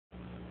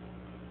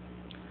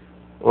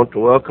I want to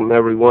welcome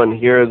everyone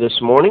here this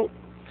morning.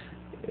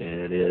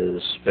 It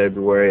is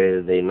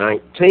February the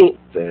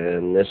 19th,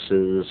 and this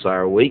is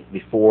our week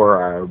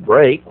before our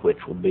break, which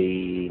will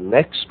be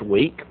next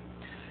week.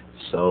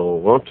 So I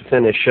want to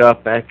finish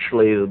up,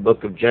 actually, the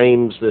book of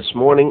James this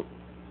morning,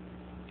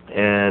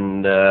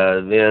 and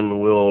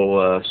then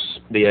we'll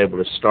be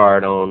able to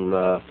start on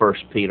 1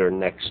 Peter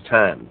next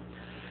time.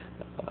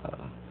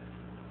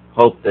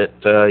 Hope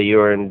that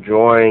you're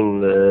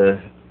enjoying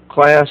the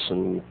class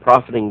and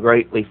profiting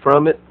greatly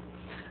from it.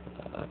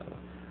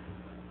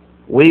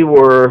 We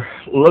were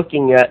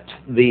looking at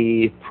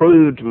the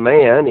proved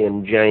man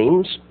in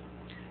James,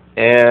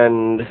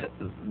 and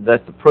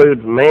that the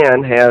proved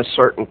man has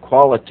certain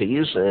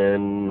qualities,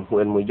 and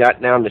when we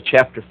got down to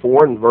chapter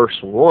 4 and verse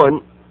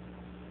 1,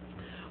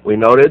 we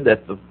noted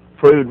that the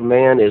proved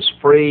man is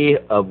free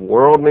of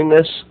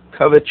worldliness,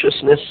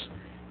 covetousness,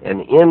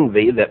 and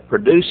envy that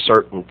produce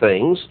certain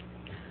things.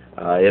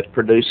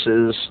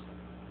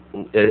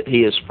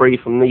 He is free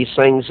from these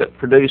things that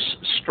produce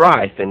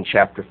strife in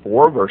chapter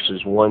 4,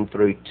 verses 1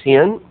 through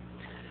 10.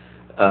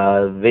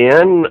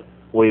 Then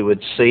we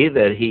would see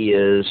that he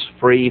is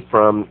free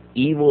from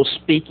evil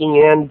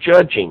speaking and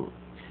judging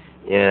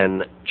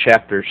in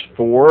chapters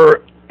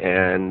 4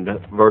 and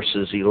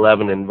verses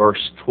 11 and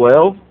verse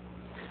 12.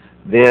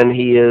 Then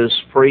he is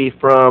free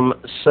from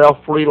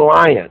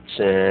self-reliance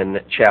in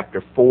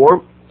chapter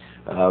 4,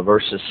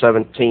 verses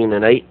 17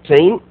 and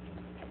 18.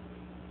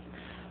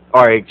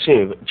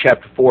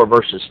 Chapter 4,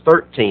 verses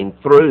 13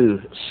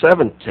 through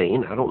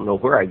 17. I don't know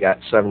where I got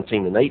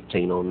 17 and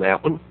 18 on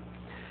that one.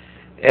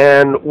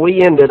 And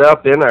we ended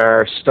up in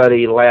our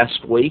study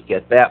last week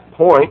at that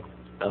point,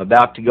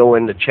 about to go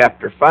into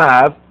chapter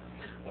 5,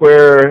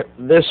 where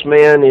this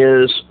man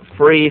is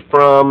free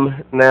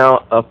from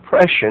now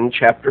oppression,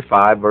 chapter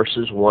 5,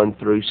 verses 1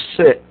 through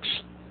 6.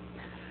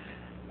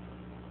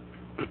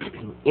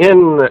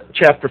 In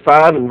chapter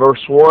 5 and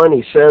verse 1,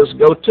 he says,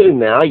 "Go to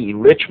now, ye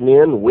rich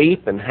men,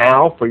 weep and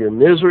howl for your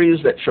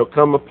miseries that shall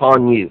come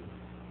upon you."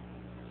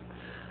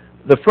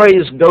 The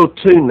phrase, "go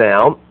to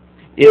now,"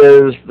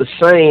 is the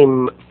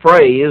same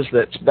phrase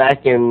that's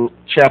back in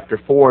chapter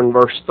 4 and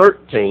verse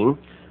 13,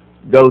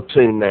 "go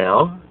to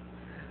now."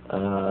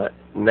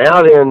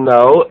 Now then,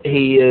 though,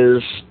 he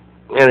is,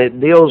 and it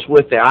deals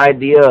with the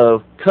idea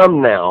of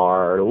come now,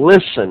 or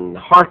listen,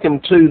 hearken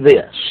to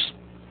this.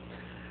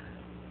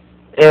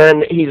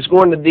 And he's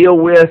going to deal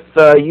with,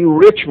 you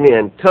rich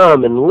men,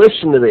 come and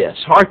listen to this,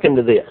 hearken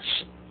to this.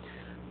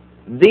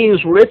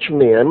 These rich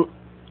men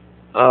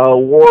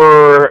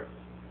were,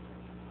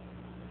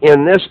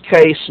 in this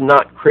case,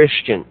 not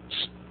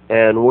Christians.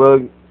 And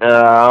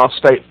I'll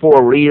state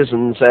 4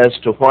 reasons as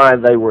to why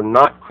they were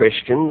not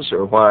Christians,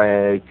 or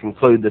why I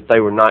conclude that they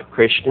were not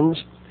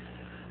Christians.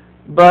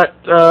 But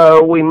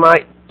we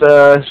might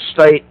tie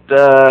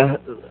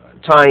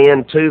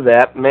into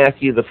that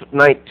Matthew the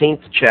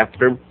 19th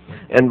chapter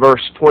and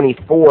verse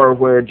 24,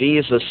 where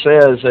Jesus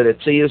says that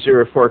it's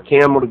easier for a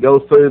camel to go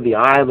through the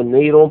eye of a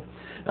needle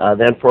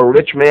than for a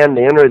rich man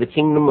to enter the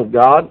kingdom of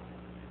God.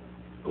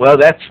 Well,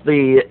 that's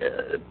the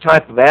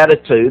type of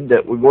attitude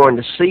that we're going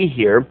to see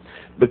here,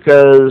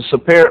 because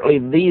apparently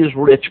these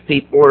rich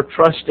people are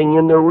trusting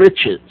in their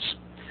riches.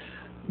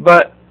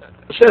 But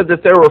I said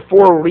that there were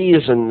 4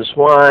 reasons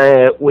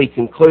why we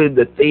conclude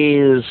that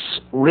these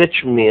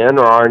rich men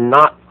are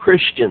not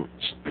Christians.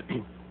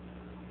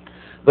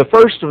 The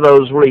first of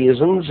those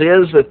reasons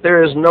is that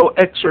there is no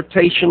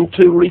exhortation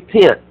to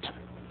repent.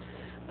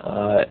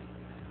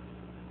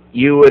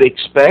 You would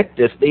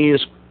expect, if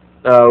these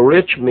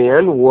rich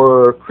men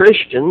were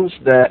Christians,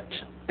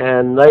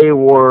 and they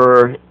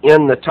were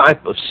in the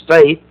type of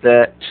state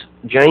that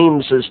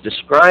James is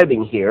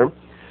describing here,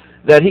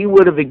 that he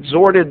would have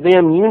exhorted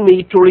them, you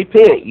need to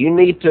repent, you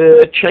need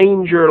to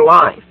change your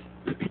life.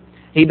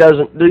 He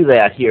doesn't do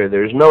that here.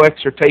 There's no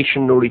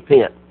exhortation to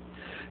repent.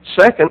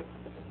 Second,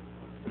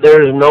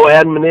 there is no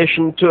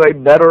admonition to a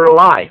better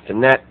life,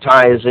 and that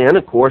ties in,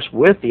 of course,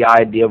 with the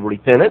idea of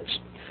repentance.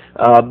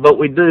 But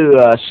we do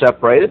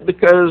separate it,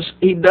 because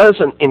he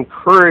doesn't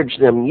encourage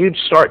them, you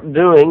start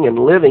doing and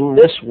living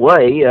this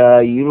way,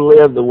 you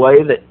live the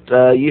way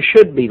that you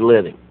should be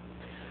living.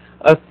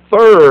 A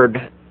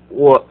third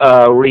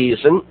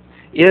reason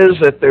is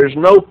that there's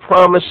no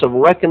promise of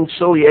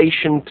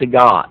reconciliation to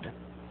God.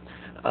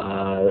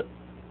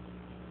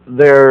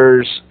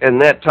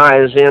 And that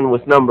ties in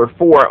with number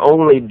 4,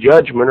 only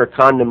judgment or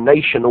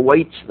condemnation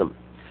awaits them.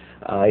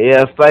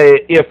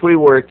 If we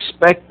were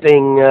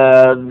expecting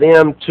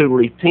them to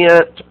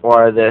repent,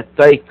 or that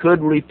they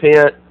could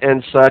repent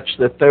and such,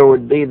 that there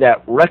would be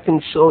that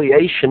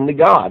reconciliation to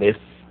God if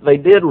they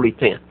did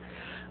repent.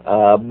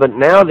 But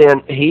now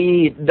then,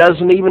 he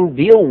doesn't even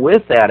deal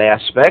with that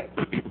aspect.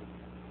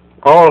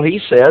 All he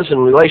says in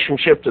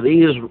relationship to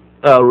these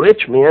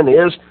rich men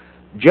is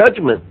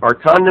judgment or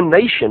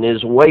condemnation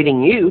is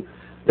awaiting you.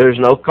 There's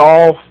no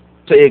call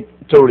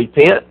to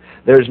repent.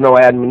 There's no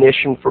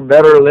admonition for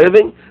better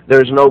living.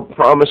 There's no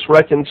promised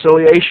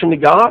reconciliation to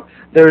God.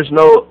 There's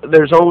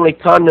only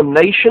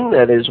condemnation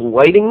that is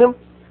awaiting them.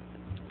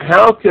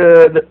 How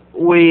could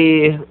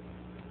we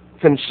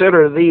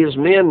consider these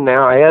men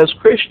now as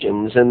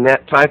Christians in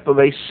that type of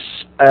a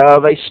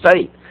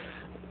state.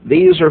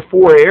 These are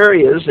four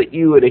areas that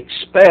you would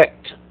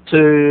expect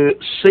to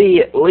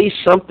see at least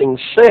something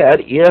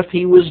said if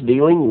he was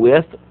dealing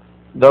with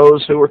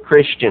those who were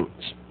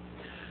Christians.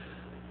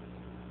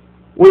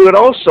 We would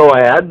also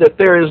add that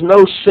there is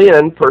no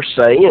sin per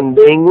se in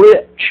being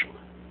rich.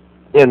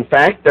 In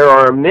fact, there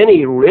are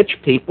many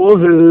rich people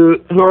who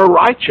are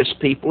righteous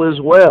people as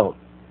well.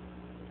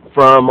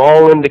 From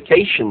all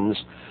indications,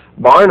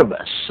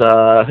 Barnabas,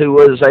 who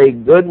was a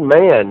good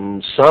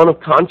man, son of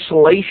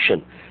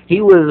consolation, he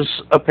was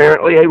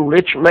apparently a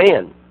rich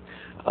man.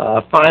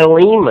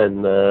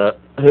 Philemon,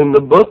 whom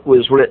the book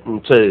was written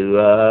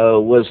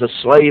to, was a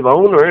slave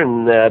owner,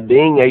 and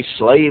being a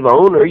slave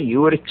owner,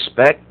 you would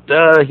expect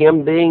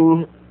him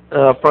being,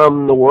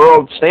 from the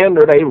world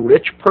standard, a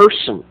rich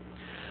person.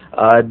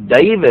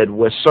 David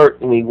was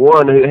certainly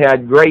one who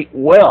had great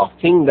wealth,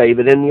 King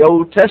David in the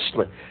Old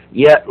Testament,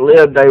 yet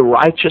lived a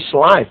righteous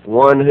life,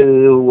 one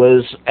who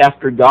was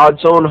after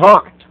God's own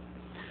heart.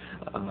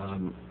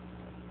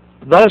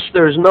 Thus,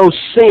 there's no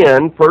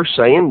sin per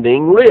se in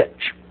being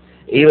rich.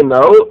 Even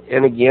though,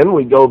 and again,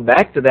 we go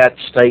back to that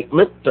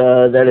statement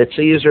that it's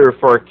easier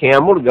for a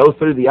camel to go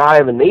through the eye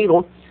of a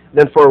needle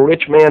than for a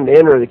rich man to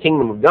enter the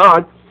kingdom of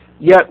God,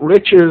 yet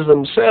riches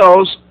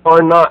themselves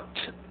are not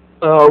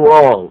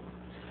wrong.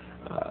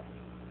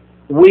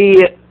 We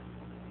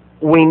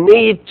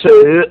need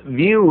to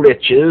view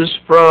riches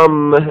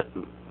from,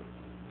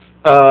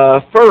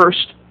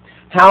 first,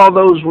 how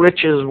those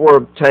riches were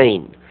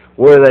obtained.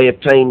 Were they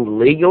obtained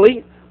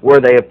legally? Were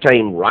they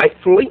obtained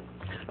rightfully?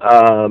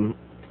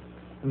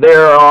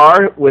 There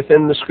are,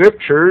 within the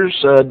Scriptures,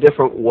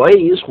 different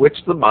ways which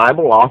the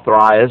Bible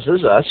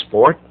authorizes us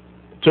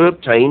to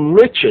obtain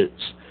riches.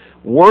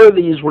 Were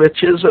these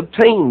riches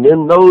obtained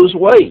in those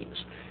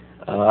ways,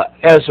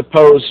 as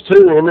opposed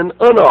to in an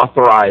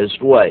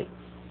unauthorized way?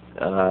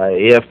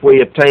 If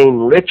we obtain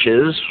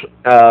riches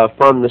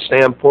from the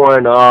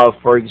standpoint of,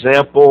 for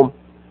example,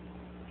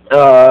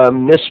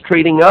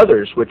 mistreating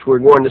others, which we're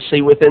going to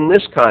see within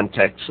this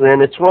context,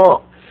 then it's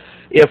wrong.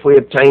 If we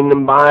obtain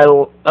them by,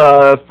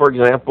 for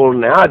example,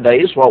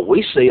 nowadays, what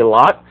we see a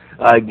lot,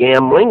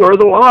 gambling or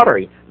the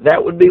lottery,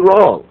 that would be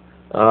wrong,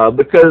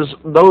 because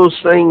those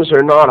things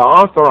are not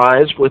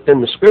authorized within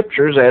the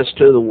Scriptures as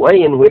to the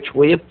way in which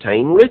we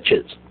obtain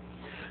riches.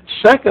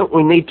 Second,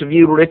 we need to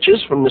view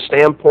riches from the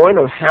standpoint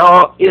of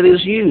how it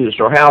is used,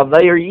 or how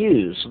they are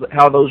used,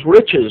 how those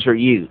riches are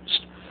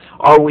used.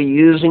 Are we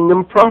using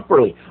them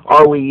properly?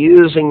 Are we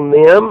using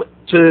them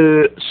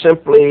to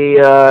simply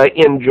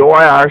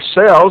enjoy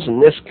ourselves? And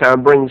this kind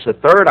of brings the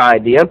third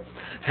idea.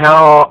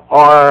 How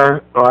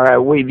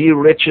we view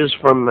riches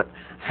from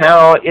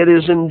how it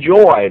is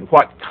enjoyed,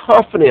 what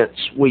confidence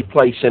we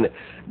place in it.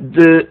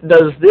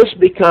 Does this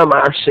become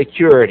our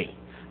security?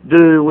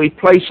 Do we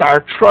place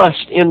our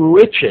trust in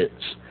riches?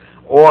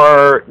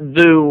 Or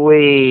do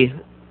we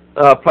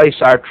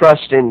place our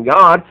trust in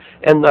God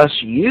and thus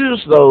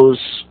use those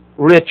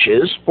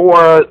riches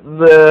for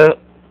the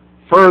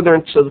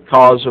furtherance of the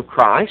cause of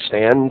Christ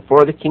and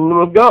for the kingdom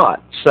of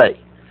God, say?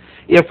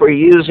 If we're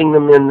using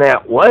them in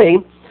that way,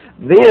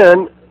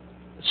 then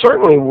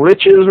certainly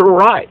riches are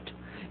right.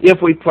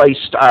 If we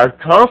placed our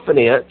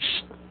confidence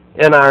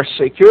and our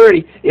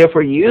security, if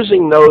we're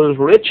using those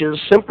riches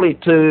simply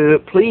to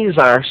please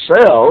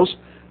ourselves,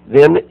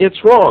 then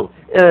it's wrong.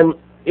 And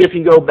if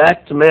you go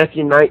back to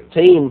Matthew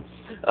 19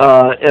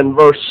 and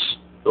verse,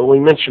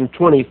 we mentioned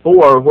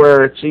 24,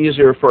 where it's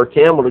easier for a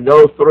camel to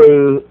go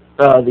through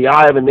the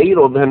eye of a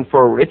needle than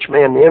for a rich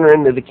man to enter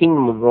into the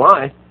kingdom of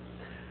life,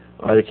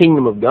 or the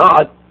kingdom of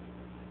God,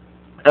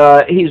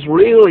 he's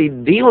really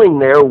dealing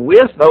there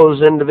with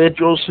those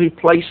individuals who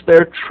place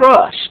their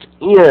trust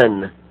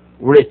in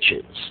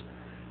riches,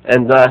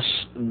 and thus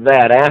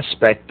that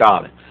aspect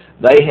of it.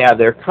 They have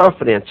their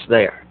confidence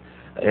there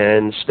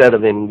instead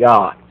of in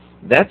God.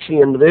 That's the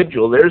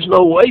individual. There's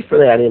no way for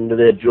that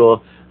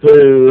individual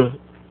to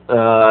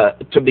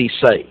be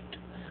saved,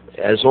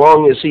 as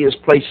long as he is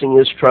placing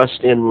his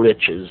trust in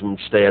riches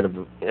instead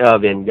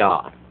of in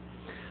God.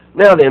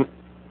 Now then,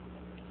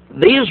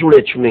 these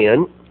rich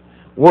men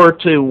were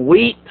to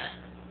weep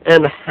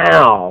and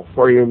howl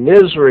for your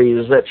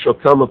miseries that shall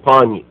come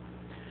upon you.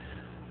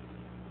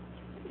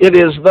 It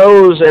is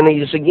those, and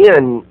he's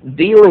again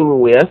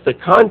dealing with, the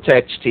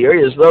context here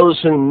is those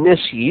who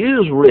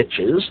misuse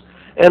riches,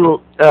 and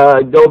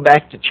go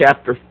back to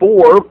chapter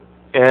 4,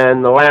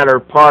 and the latter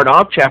part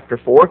of chapter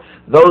 4,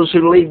 those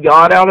who leave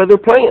God out of their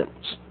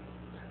plans.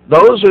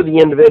 Those are the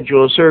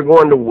individuals who are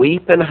going to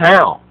weep and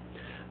howl.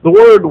 The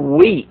word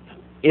weep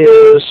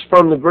is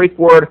from the Greek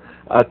word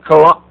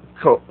kaleo,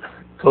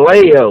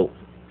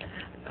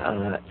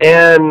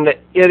 and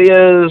it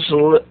is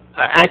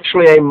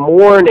actually a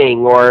mourning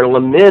or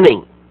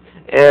lamenting,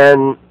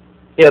 and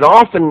it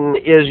often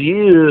is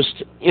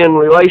used in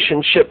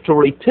relationship to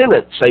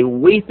repentance, a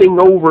weeping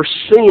over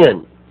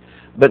sin.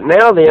 But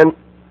now then,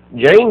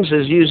 James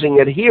is using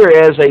it here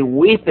as a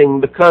weeping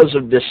because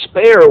of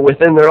despair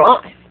within their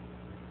life.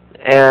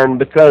 and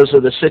because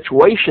of the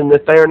situation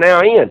that they are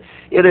now in.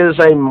 It is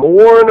a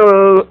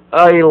mourn,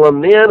 a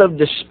lament of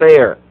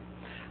despair.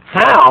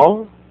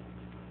 How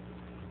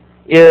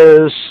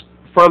is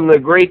from the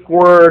Greek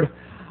word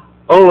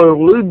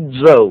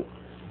oludzo,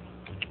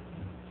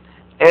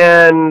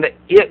 and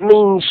it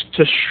means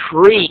to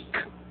shriek.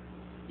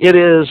 It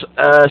is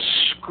a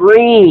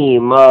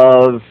scream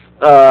of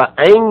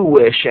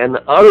anguish and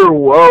utter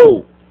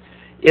woe.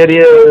 It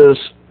is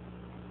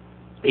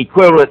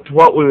equivalent to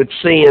what we would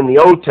see in the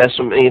Old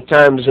Testament many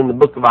times in the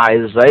book of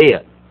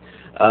Isaiah.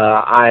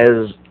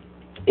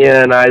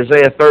 In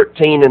Isaiah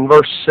 13 and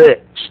verse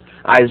 6,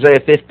 Isaiah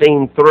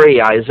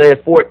 15:3, Isaiah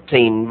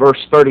 14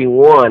 verse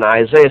 31,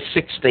 Isaiah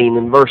 16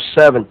 and verse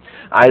 7,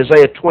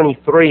 Isaiah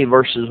 23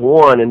 verses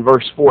 1 and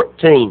verse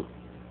 14.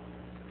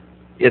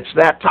 It's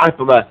that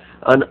type of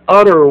an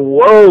utter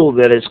woe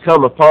that has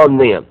come upon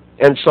them.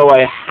 And so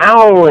a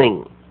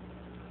howling,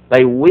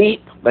 they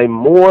weep, they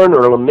mourn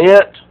or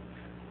lament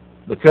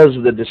because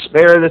of the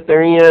despair that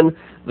they're in.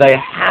 They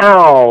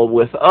howl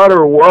with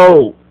utter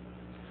woe.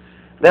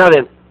 Now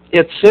then,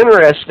 it's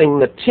interesting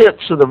the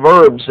tense of the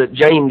verbs that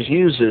James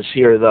uses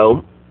here,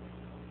 though.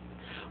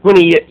 When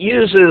he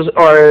uses,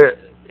 or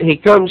he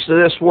comes to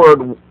this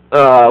word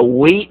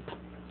weep,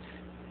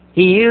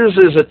 he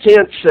uses a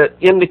tense that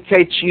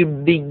indicates you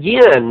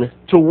begin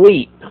to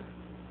weep.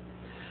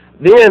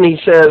 Then he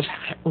says,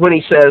 when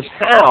he says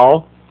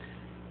howl,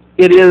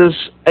 it is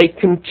a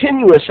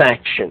continuous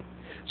action.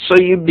 So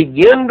you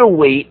begin to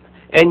weep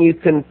and you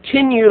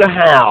continue to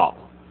howl.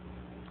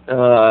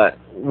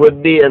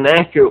 Would be an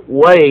accurate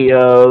way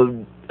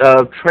of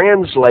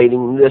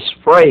translating this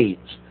phrase.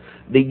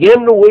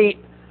 Begin to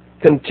weep,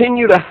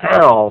 continue to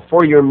howl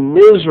for your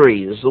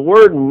miseries. The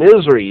word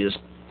miseries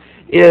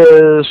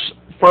is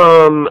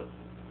from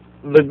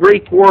the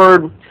Greek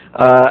word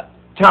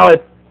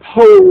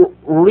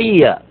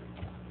taliporia,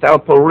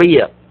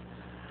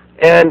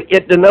 and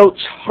it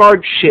denotes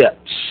hardship,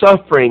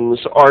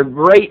 sufferings, or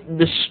great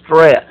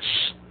distress.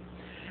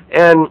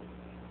 And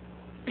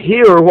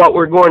here what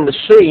we're going to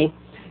see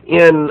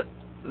in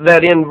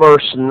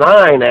verse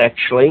 9,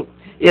 actually,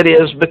 it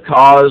is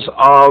because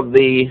of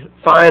the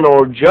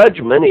final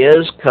judgment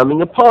is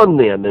coming upon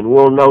them, and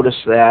we'll notice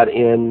that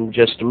in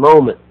just a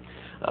moment.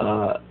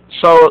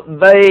 So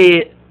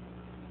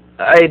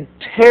a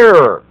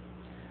terror,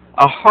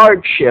 a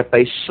hardship,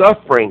 a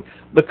suffering,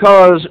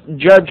 because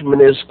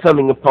judgment is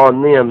coming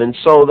upon them, and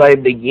so they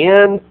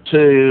begin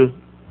to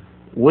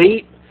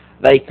weep,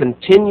 they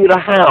continue to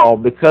howl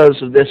because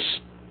of this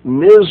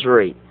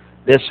misery,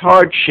 this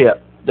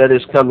hardship that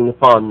is coming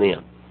upon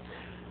them.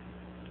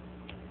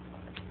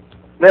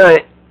 Now,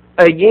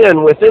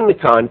 again, within the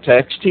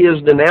context, he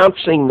is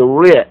denouncing the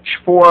rich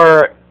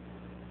for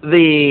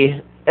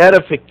the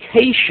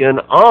edification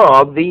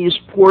of these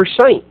poor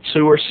saints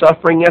who are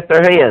suffering at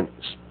their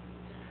hands.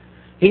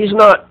 He's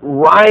not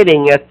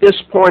writing at this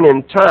point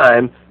in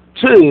time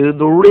to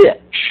the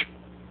rich.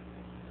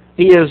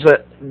 He is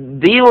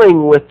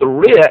dealing with the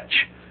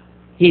rich.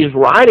 He's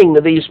writing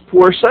to these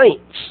poor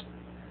saints.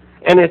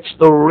 And it's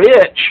the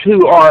rich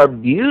who are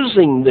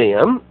abusing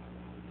them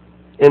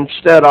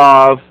instead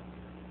of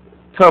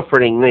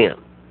comforting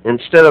them,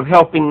 instead of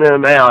helping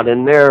them out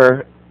in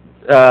their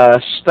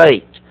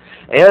state.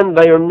 And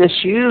they are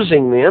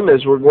misusing them,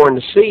 as we're going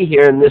to see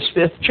here in this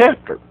 5th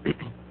chapter.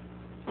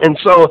 And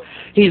so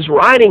he's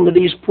writing to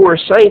these poor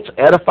saints,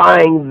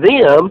 edifying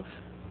them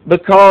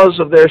because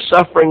of their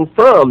suffering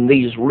from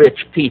these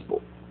rich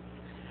people.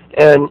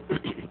 And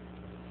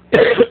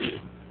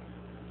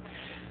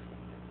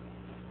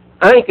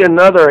I think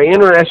another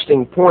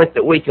interesting point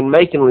that we can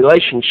make in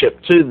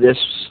relationship to this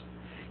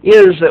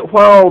is that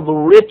while the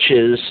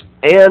riches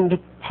and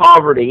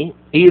poverty,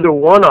 either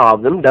one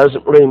of them,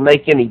 doesn't really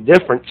make any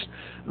difference,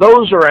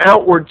 those are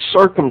outward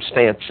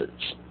circumstances.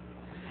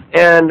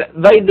 And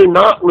they do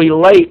not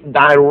relate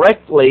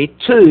directly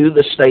to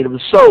the state of the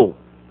soul.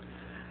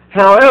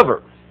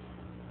 However,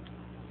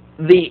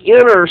 the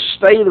inner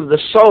state of the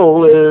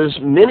soul is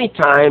many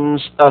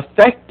times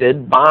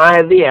affected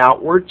by the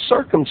outward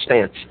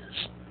circumstances.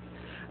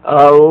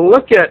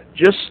 Look at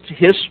just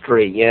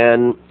history,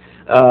 and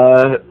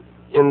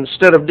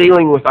instead of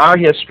dealing with our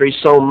history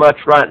so much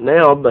right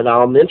now, but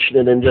I'll mention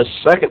it in just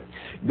a second,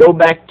 go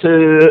back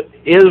to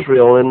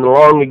Israel and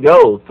long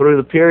ago, through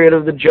the period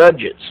of the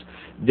Judges.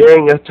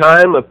 During a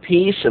time of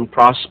peace and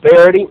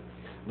prosperity,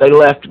 they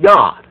left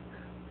God.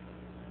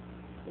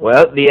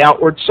 Well, the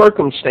outward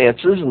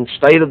circumstances and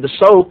state of the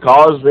soul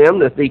cause them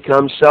to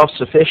become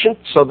self-sufficient,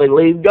 so they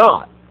leave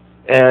God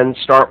and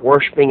start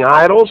worshiping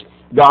idols.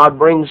 God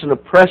brings an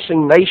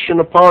oppressing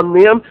nation upon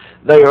them.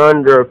 They are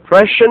under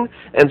oppression,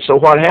 and so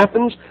what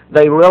happens?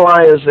 They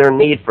realize their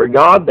need for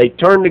God. They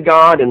turn to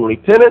God in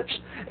repentance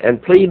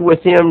and plead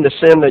with Him to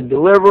send a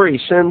deliverer. He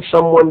sends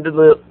someone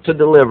to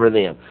deliver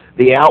them.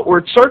 The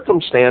outward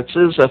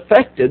circumstances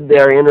affected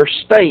their inner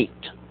state.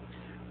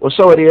 Well,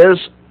 so it is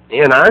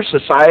in our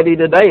society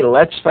today.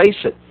 Let's face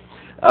it.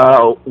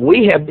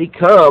 We have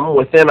become,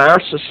 within our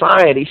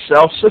society,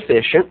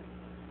 self-sufficient.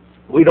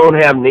 We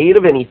don't have need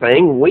of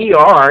anything. We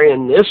are,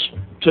 in this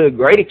to a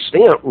great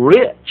extent,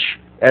 rich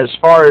as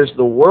far as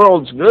the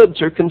world's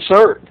goods are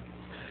concerned.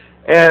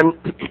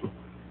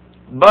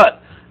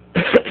 But,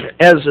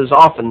 as is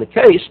often the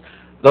case,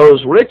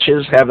 those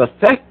riches have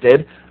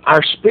affected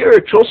our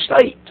spiritual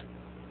state.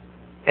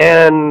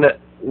 And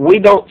we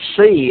don't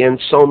see in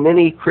so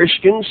many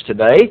Christians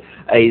today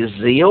a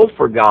zeal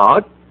for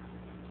God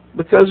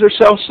because they're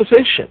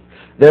self-sufficient.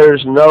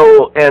 There's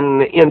no,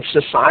 and in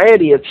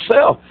society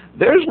itself,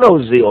 there's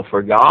no zeal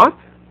for God.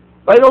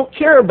 They don't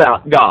care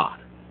about God.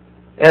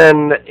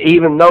 And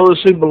even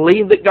those who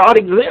believe that God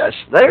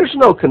exists, there's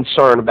no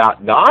concern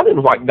about God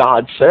and what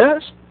God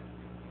says.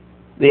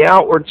 The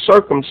outward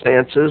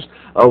circumstances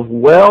of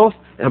wealth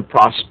and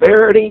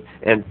prosperity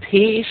and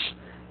peace,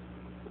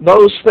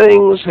 those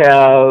things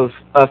have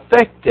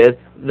affected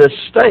the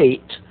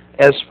state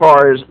as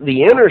far as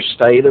the inner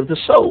state of the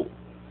soul.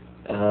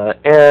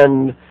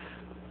 And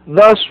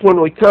thus,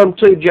 when we come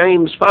to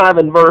James 5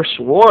 and verse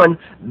 1,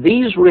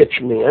 these rich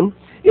men,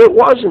 it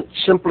wasn't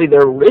simply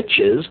their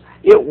riches.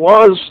 It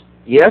was,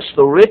 yes,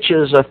 the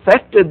riches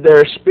affected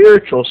their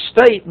spiritual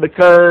state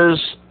because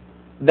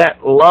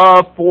that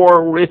love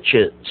for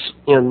riches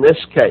in this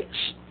case.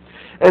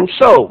 And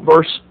so,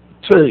 verse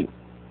 2,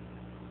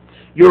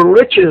 your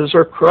riches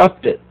are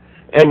corrupted,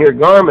 and your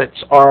garments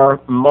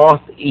are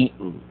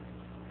moth-eaten.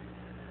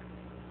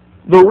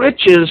 The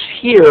riches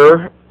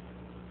here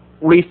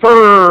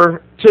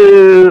refer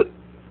to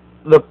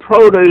the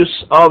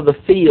produce of the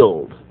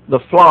field, the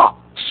flocks,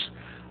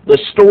 the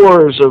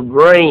stores of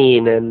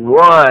grain and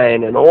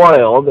wine and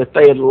oil that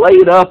they had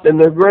laid up in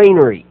their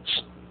granaries.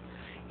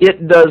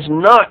 It does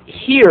not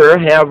here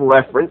have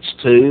reference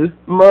to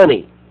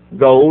money,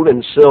 gold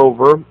and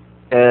silver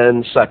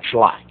and such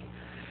like.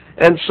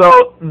 And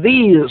so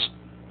these,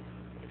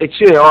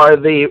 are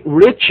the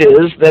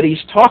riches that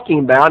he's talking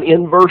about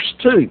in verse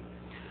 2.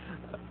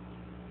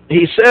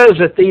 He says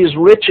that these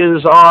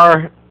riches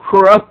are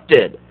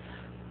corrupted.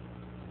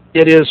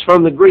 It is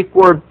from the Greek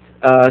word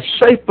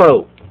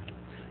sapo,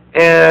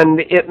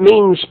 and it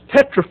means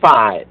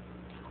petrified,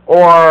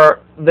 or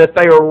that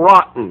they are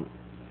rotten.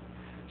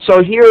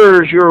 So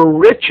here's your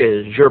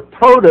riches, your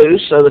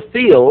produce of the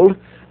field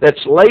that's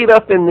laid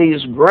up in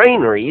these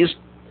granaries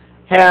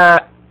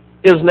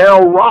is now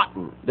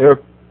rotten.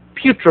 They're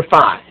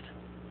putrefied.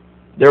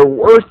 They're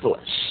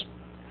worthless.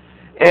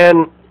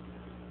 And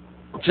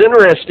it's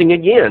interesting,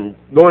 again,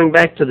 going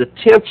back to the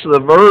tense of the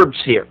verbs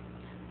here.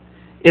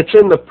 It's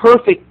in the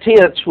perfect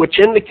tense, which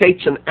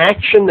indicates an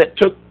action that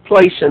took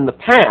place in the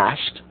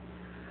past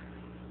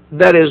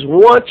that is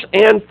once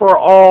and for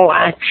all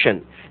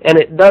action, and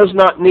it does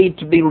not need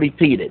to be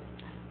repeated.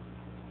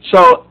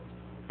 So,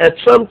 at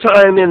some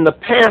time in the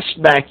past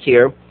back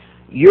here,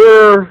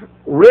 your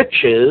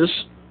riches,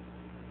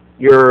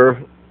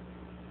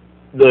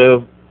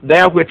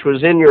 that which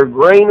was in your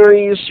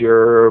granaries,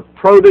 your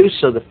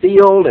produce of the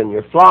field, and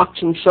your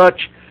flocks and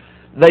such,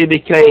 they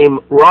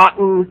became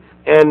rotten,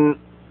 and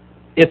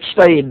it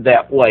stayed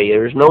that way.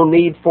 There's no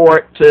need for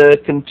it to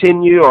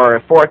continue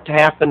or for it to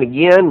happen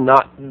again.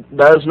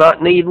 Does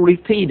not need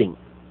repeating.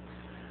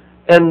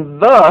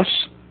 And thus,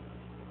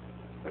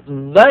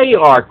 they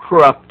are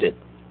corrupted.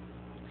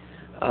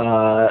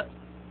 Not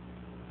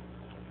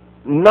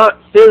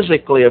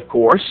physically, of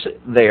course,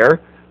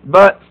 there,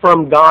 but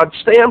from God's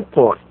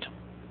standpoint.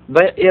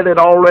 It had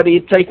already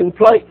taken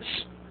place.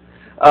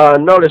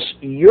 Notice,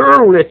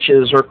 your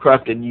riches are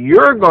corrupted.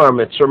 Your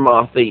garments are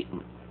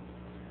moth-eaten.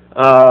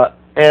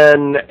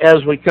 And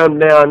as we come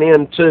down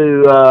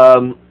into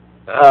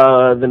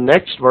the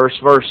next verse,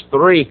 verse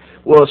 3,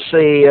 we'll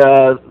see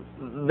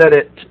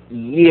that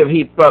ye have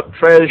heaped up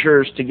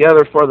treasures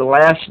together for the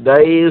last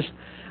days.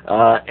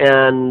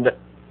 And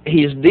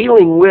he's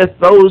dealing with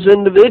those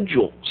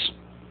individuals.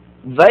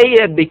 They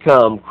had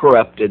become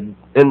corrupted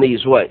in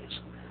these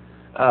ways.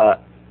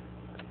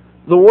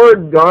 The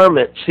word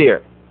garments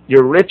here,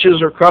 your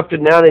riches are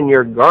corrupted now in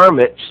your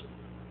garments,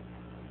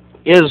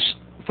 is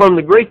from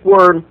the Greek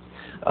word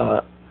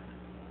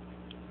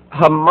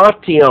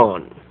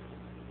hamation.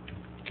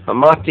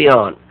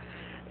 Hamation.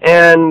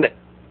 And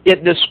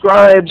it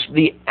describes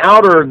the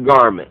outer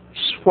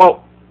garments,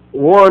 what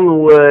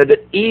one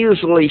would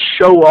easily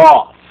show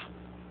off.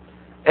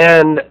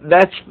 And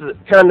that's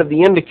kind of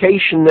the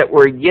indication that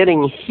we're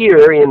getting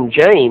here in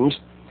James.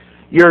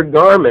 Your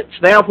garments,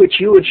 that which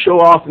you would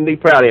show off and be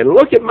proud of.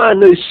 Look at my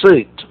new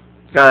suit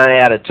kind of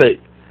attitude.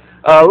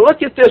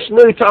 Look at this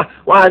new tie.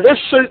 Why, this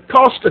suit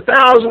cost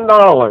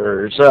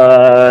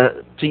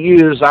 $1,000, to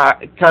use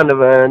kind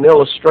of an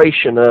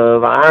illustration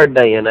of our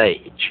day and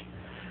age.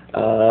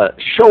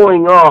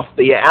 Showing off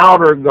the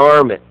outer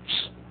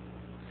garments.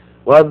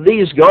 Well,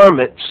 these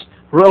garments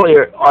really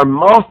are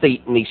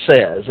moth-eaten, he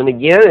says. And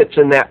again, it's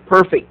in that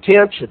perfect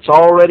tense. It's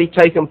already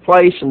taken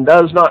place and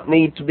does not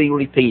need to be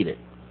repeated.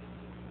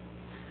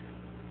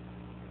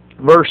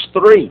 Verse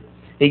 3,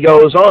 he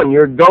goes on,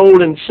 your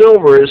gold and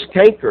silver is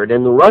cankered,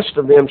 and the rust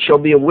of them shall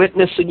be a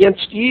witness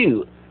against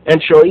you,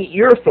 and shall eat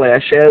your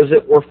flesh as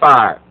it were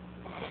fire.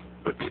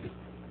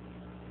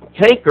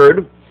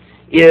 Cankered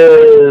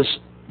is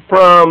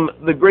from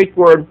the Greek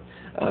word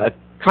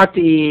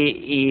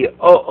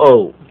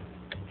kati'oo,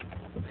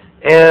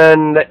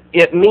 and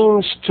it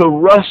means to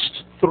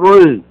rust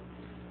through.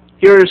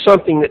 Here's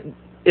something that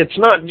it's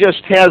not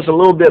just has a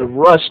little bit of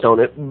rust on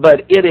it,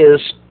 but it is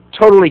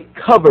totally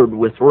covered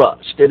with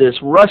rust. It is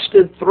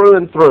rusted through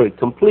and through,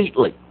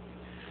 completely.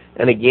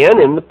 And again,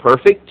 in the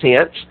perfect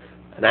tense,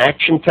 an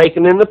action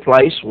taken into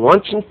place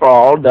once and for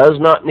all does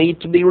not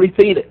need to be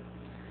repeated.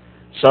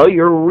 So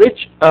your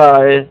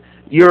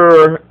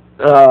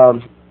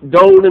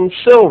gold and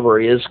silver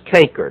is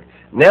cankered.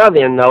 Now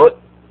then,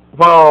 note,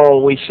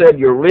 while we said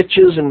your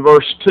riches in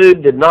verse 2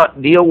 did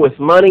not deal with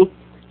money,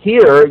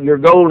 here your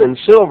gold and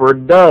silver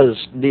does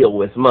deal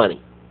with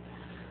money.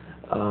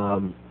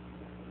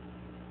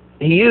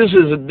 He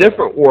uses a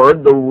different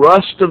word, the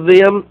rust of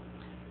them.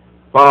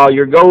 While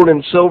your gold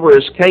and silver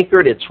is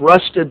cankered, it's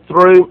rusted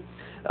through.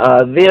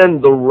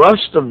 Then the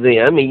rust of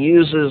them, he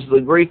uses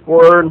the Greek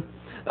word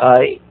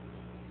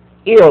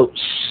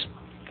eos.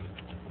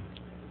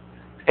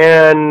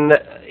 And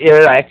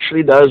it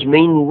actually does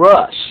mean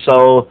rust.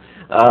 So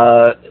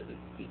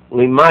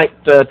we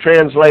might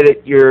translate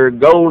it, your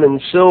gold and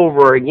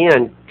silver,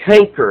 again,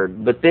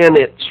 cankered, but then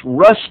it's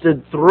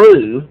rusted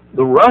through.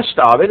 The rust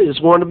of it is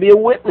going to be a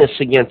witness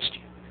against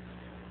you.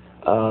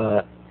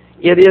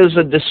 It is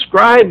a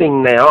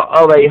describing now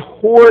of a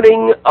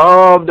hoarding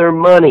of their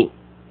money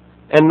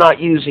and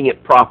not using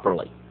it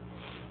properly.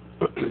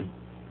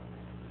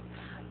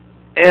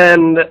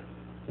 And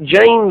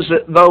James,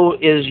 though,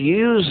 is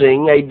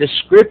using a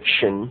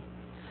description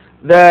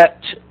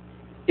that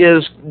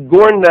is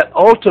going to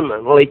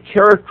ultimately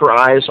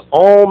characterize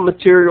all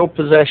material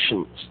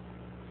possessions,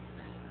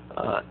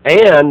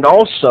 and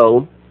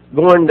also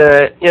going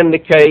to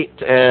indicate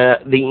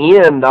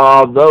the end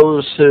of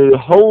those who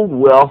hold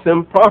wealth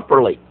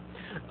improperly.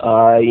 You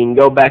can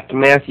go back to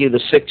Matthew, the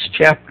 6th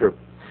chapter,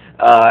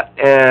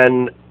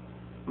 and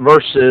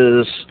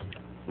verses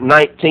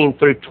 19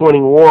 through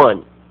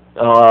 21,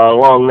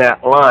 along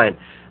that line.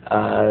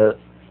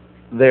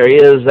 There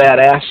is that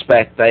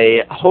aspect.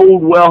 They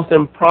hold wealth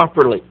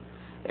improperly,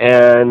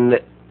 and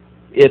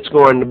it's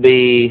going to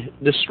be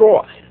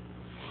destroyed.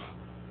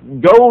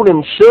 Gold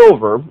and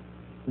silver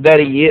that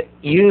he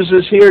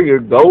uses here, your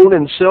gold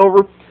and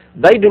silver,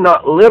 they do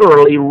not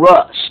literally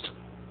rust.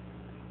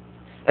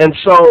 And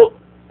so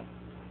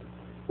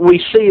we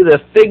see the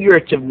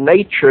figurative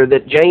nature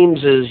that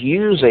James is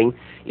using.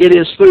 It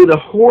is through the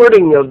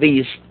hoarding of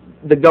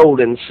the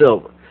gold and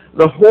silver,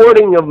 the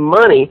hoarding of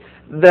money,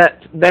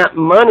 that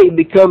money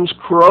becomes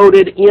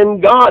corroded in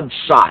God's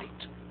sight.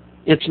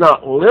 It's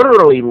not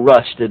literally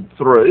rusted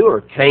through or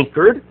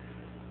cankered,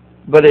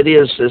 but it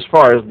is as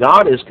far as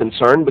God is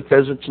concerned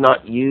because it's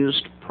not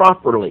used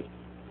properly.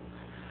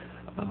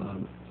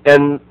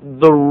 And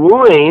the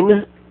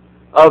ruin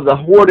of the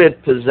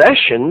hoarded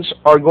possessions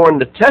are going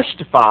to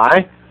testify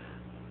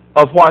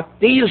of what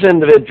these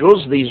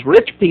individuals, these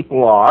rich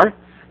people are,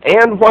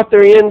 and what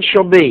their end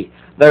shall be.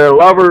 They're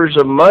lovers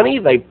of money.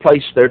 They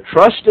place their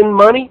trust in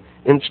money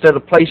instead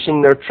of placing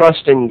their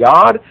trust in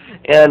God,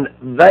 and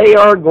they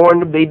are going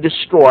to be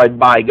destroyed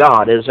by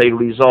God as a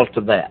result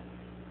of that.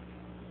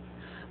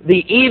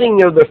 The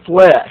eating of the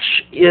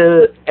flesh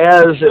is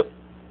as it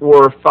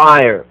were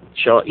fire.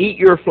 Shall eat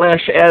your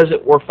flesh as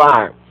it were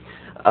fire.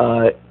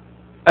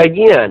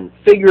 Again,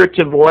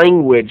 figurative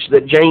language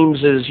that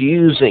James is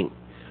using.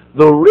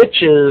 The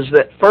riches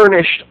that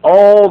furnished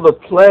all the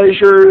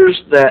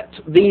pleasures that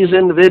these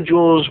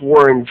individuals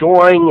were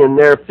enjoying in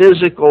their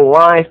physical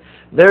life,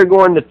 they're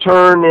going to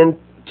turn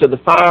into the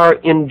fire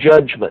in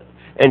judgment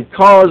and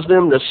cause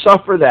them to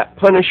suffer that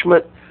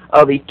punishment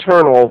of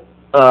eternal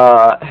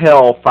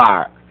hell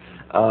fire.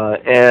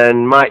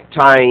 And might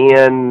tie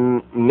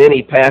in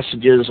many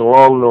passages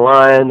along the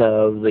line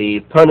of the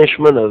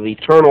punishment of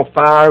eternal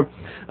fire.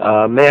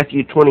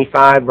 Matthew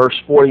 25, verse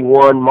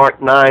 41,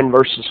 Mark 9,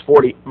 verse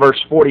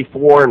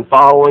 44 and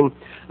following,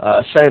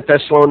 2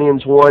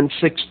 Thessalonians 1,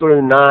 6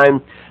 through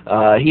 9,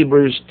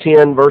 Hebrews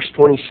 10, verse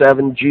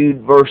 27,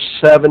 Jude, verse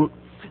 7,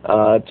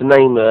 to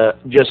name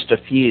just a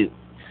few.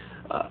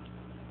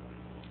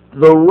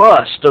 The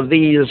rust of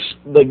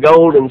the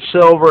gold and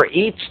silver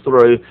eats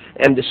through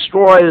and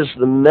destroys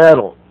the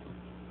metal.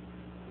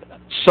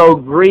 So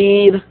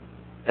greed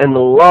and the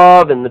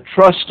love and the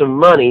trust of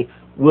money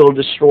will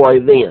destroy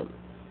them.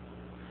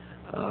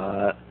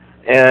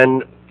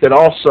 And could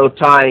also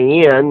tie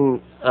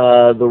in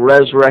the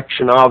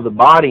resurrection of the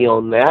body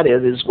on that.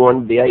 It is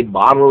going to be a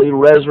bodily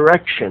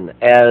resurrection,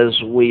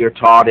 as we are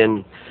taught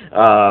in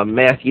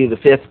Matthew the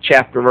 5th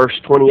chapter, verse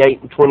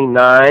 28 and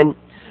 29,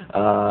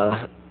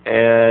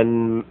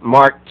 and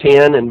Matthew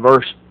 10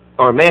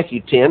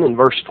 and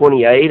verse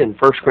 28, and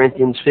 1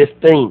 Corinthians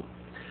 15.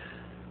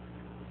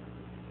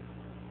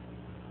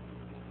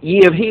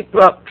 Ye have heaped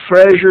up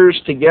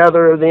treasures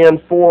together then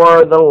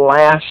for the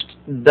last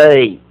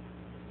day.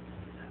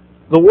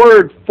 The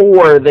word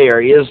for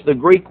there is the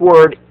Greek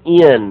word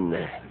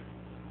in,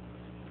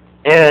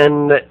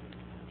 and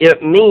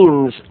it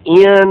means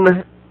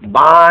in,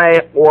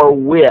 by, or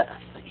with.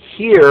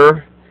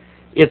 Here,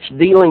 it's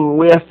dealing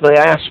with the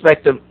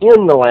aspect of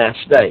in the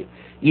last day.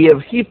 Ye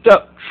have heaped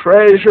up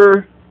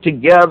treasure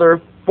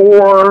together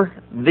for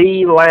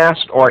the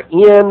last, or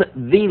in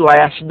the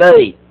last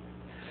day.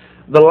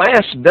 The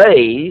last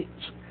days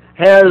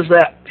has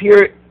that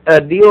period,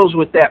 deals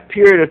with that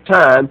period of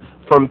time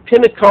from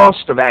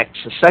Pentecost of Acts,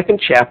 the 2nd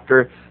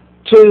chapter,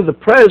 to the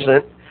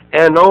present,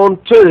 and on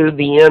to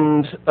the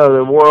end of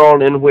the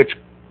world, in which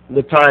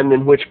the time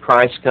in which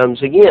Christ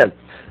comes again.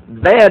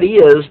 That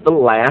is the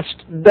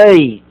last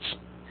days.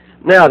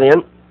 Now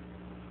then,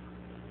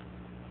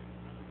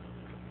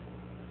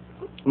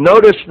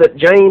 notice that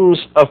James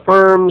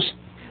affirms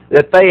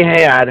that they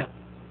had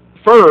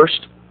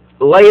first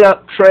laid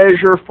up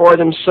treasure for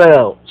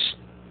themselves.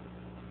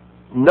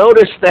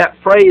 Notice that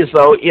phrase,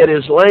 though. It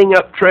is laying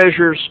up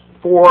treasures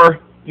for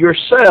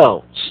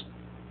yourselves.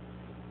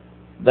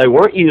 They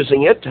weren't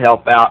using it to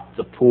help out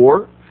the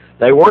poor.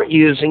 They weren't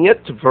using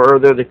it to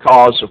further the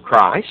cause of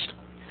Christ.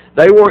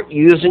 They weren't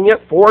using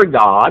it for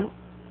God.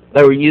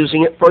 They were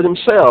using it for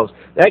themselves.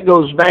 That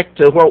goes back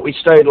to what we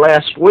studied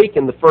last week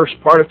in the first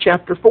part of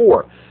chapter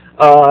 4.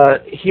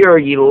 Here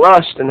ye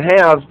lust and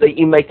have, that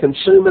ye may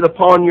consume it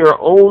upon your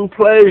own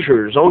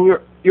pleasures, on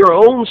your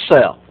own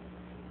self.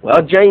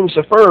 Well, James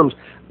affirms,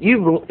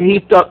 you've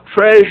heaped up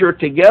treasure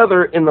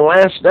together in the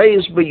last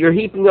days, but you're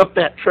heaping up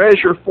that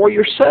treasure for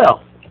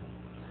yourself.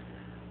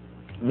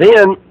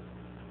 Then,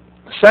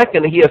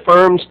 second, he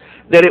affirms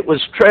that it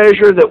was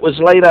treasure that was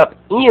laid up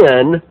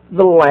in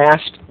the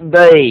last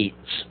days.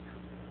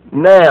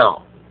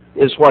 Now,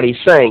 is what he's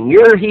saying.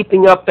 You're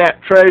heaping up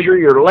that treasure,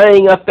 you're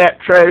laying up that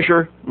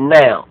treasure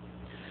now.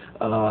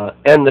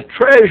 And the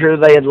treasure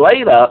they had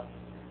laid up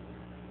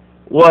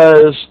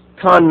was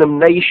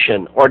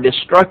condemnation or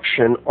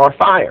destruction or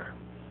fire.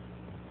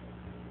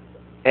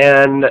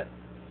 And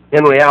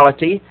in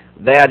reality,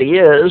 that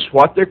is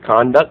what their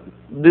conduct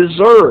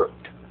deserved.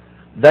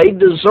 They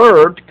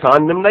deserved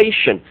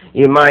condemnation.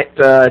 You might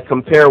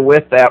compare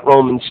with that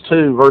Romans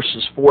 2,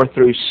 verses 4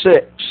 through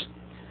 6.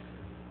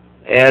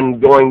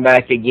 And going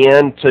back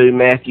again to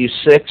Matthew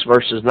 6,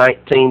 verses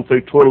 19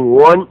 through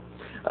 21,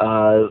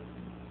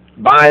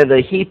 by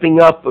the heaping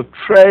up of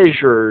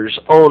treasures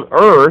on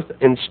earth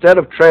instead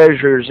of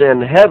treasures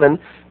in heaven,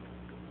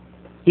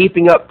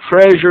 heaping up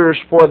treasures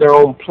for their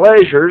own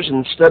pleasures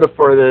instead of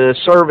for the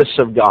service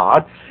of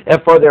God,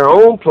 and for their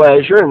own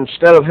pleasure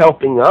instead of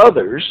helping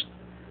others,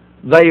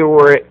 they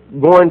were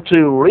going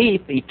to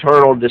reap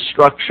eternal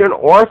destruction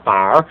or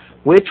fire,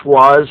 which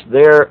was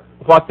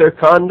what their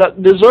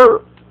conduct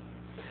deserved.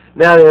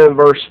 Now in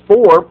verse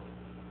 4,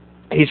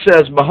 he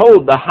says,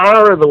 Behold, the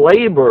hire of the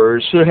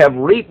laborers who have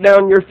reaped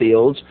down your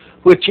fields,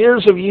 which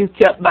is of you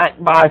kept back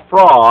by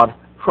fraud,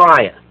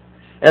 crieth.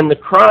 And the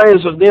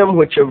cries of them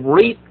which have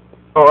reaped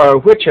are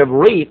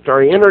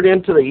entered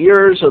into the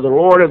ears of the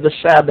Lord of the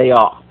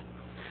Sabaoth.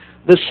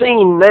 The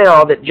scene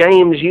now that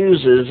James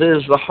uses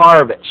is the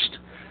harvest.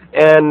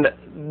 And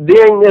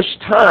during this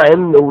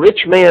time, the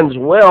rich man's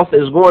wealth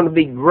is going to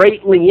be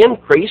greatly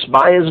increased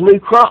by his new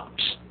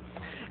crops.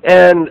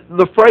 And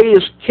the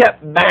phrase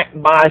kept back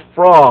by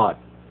fraud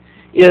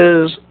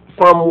is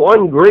from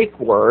one Greek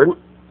word,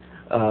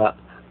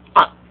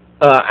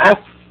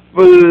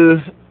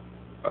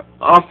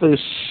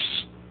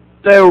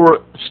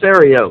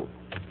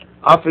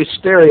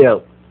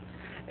 aphustereo.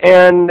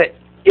 And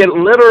it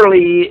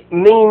literally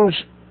means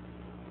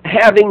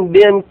having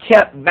been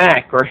kept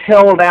back or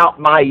held out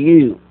by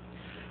you.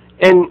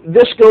 And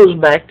this goes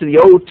back to the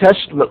Old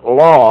Testament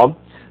law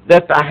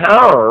that the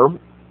hirer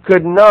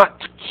could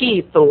not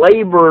keep the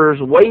laborer's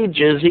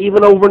wages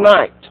even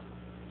overnight.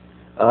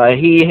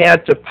 He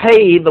had to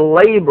pay the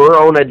laborer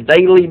on a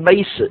daily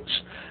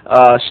basis.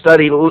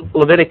 Study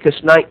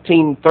Leviticus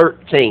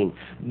 19:13,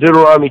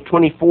 Deuteronomy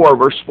 24,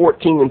 verse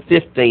 14 and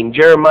 15,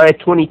 Jeremiah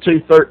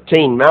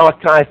 22:13,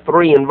 Malachi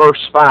 3 and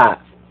verse 5.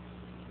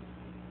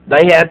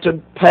 They had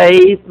to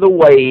pay the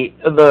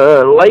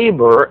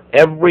laborer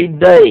every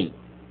day.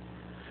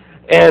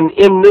 And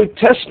in New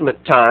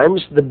Testament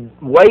times, the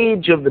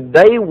wage of the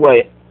day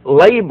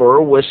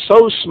labor was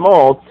so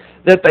small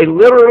that they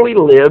literally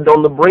lived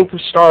on the brink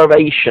of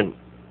starvation.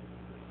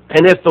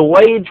 And if the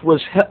wage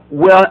was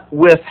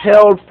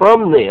withheld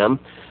from them,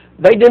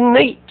 they didn't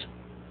eat.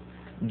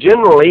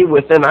 Generally,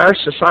 within our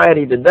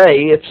society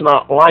today, it's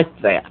not like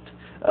that.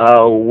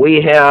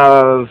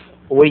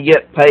 We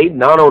get paid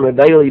not on a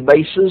daily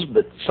basis,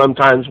 but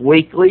sometimes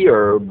weekly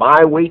or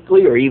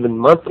bi-weekly or even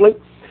monthly.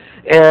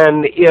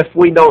 And if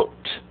we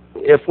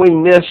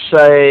miss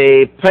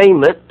a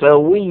payment,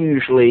 we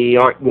usually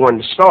aren't going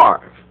to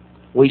starve.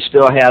 We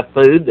still have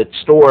food that's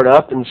stored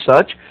up and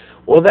such.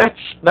 Well,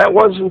 that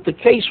wasn't the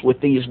case with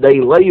these day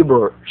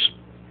laborers.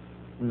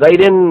 They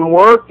didn't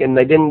work, and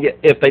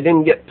if they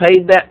didn't get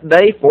paid that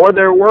day for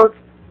their work,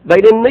 they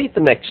didn't eat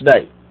the next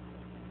day.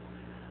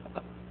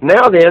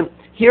 Now then,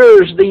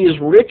 here's these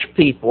rich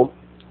people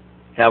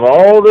have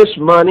all this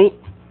money,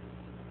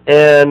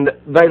 and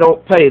they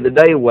don't pay the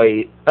day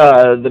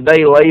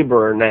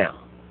laborer now.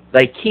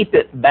 They keep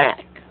it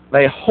back.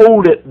 They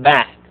hold it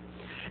back.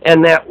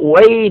 And that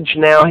wage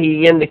now,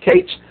 he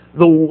indicates,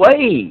 the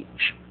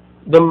wage,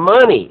 the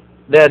money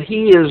that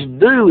he is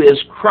due is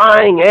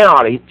crying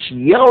out. It's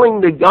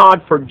yelling to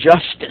God for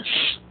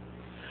justice.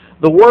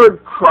 The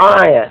word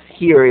crieth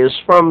here is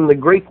from the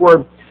Greek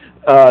word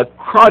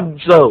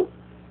krodzo,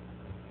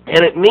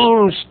 and it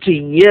means to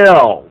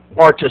yell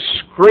or to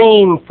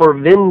scream for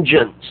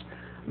vengeance.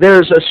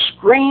 There's a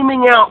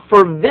screaming out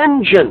for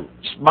vengeance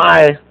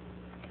by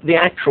the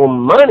actual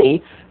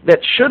money that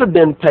should have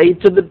been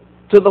paid to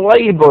the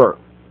laborer.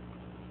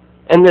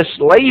 And this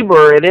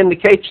laborer, it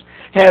indicates,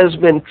 has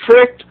been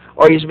tricked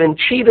or he's been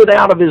cheated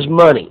out of his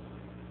money.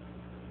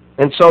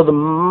 And so the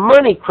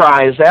money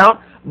cries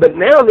out, but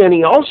now then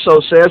he also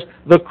says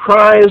the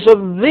cries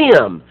of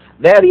them.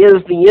 That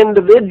is the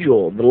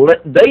individual, the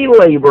day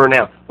laborer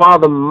now. While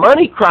the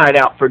money cried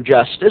out for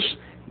justice,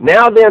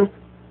 now then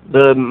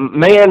the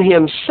man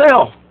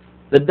himself,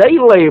 the day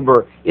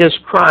laborer, is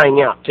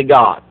crying out to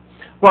God.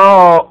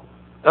 While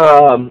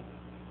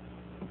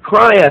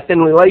crieth in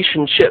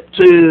relationship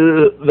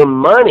to the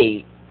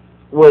money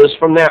was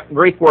from that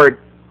Greek word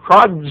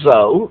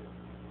krodzo,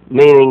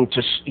 meaning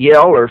to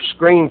yell or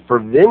scream for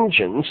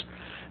vengeance.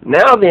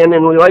 Now then,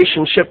 in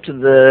relationship to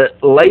the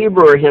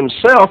laborer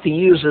himself, he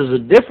uses a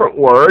different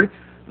word,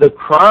 the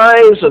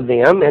cries of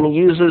them, and he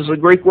uses the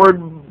Greek word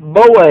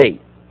boe.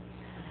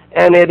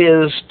 And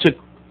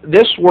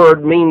this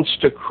word means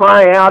to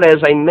cry out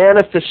as a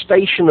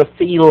manifestation of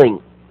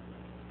feeling.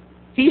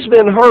 He's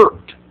been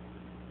hurt,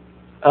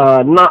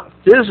 not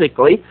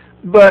physically,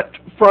 but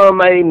from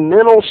a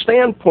mental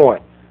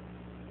standpoint.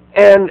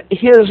 And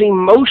his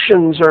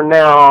emotions are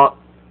now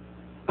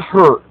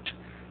hurt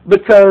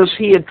because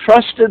he had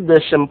trusted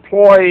this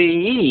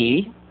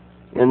employee,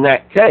 in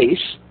that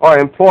case, or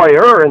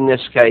employer in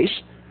this case,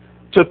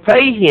 to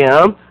pay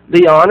him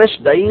the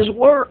honest day's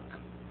work.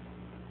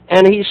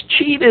 And he's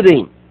cheated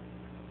him.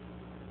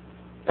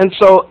 And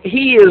so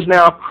he is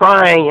now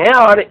crying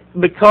out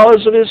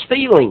because of his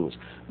feelings.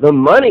 The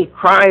money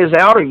cries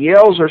out or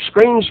yells or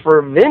screams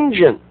for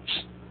vengeance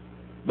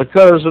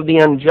because of the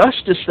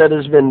injustice that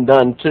has been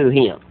done to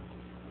him.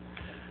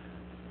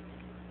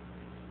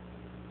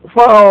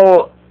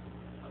 While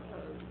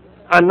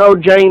I know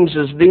James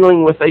is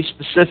dealing with a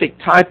specific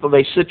type of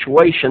a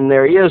situation,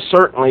 there is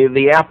certainly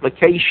the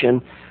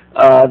application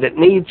that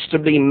needs to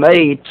be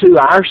made to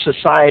our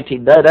society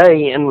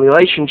today in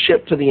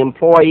relationship to the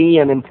employee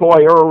and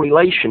employer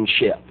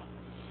relationship.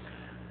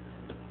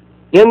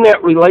 In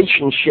that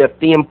relationship,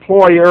 the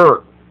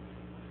employer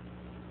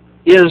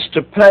is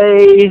to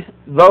pay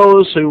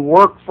those who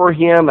work for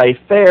him a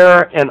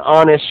fair and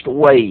honest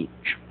wage.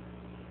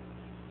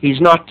 He's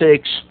not to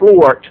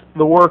exploit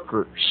the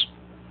workers.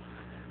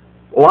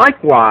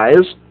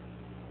 Likewise,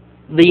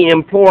 the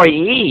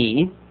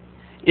employee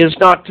is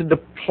not to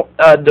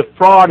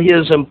defraud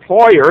his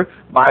employer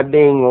by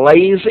being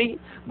lazy,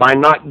 by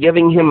not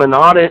giving him an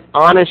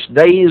honest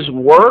day's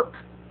work,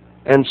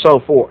 and so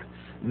forth.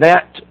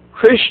 That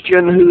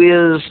Christian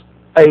who is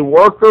a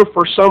worker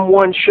for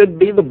someone should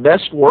be the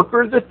best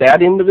worker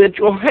that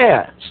individual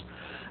has.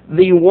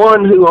 The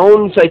one who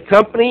owns a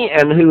company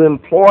and who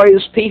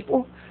employs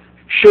people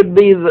should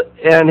be,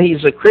 and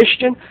he's a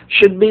Christian,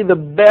 should be the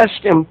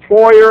best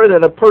employer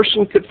that a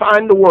person could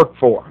find to work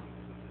for.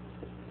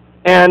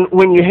 And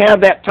when you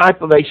have that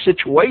type of a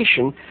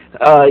situation,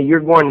 you're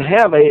going to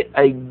have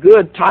a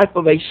good type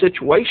of a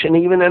situation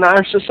even in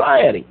our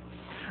society.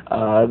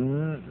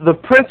 The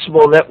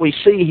principle that we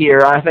see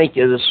here, I think,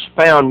 is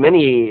found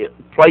many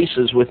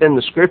places within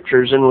the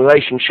Scriptures in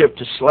relationship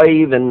to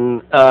slave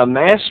and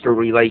master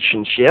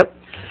relationship.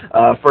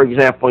 For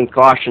example, in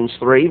Colossians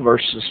 3,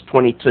 verses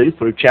 22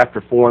 through chapter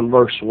 4 and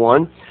verse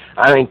 1,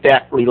 I think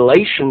that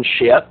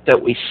relationship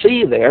that we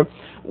see there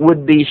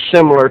would be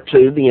similar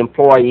to the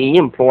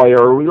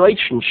employee-employer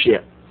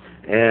relationship.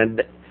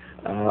 And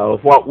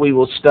what we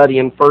will study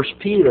in 1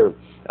 Peter,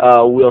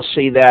 we'll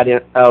see that in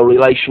a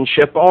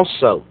relationship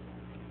also.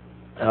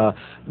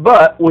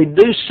 But we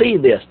do see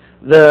this.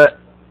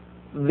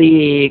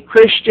 The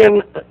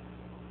Christian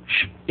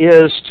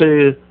is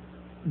to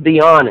be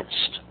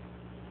honest,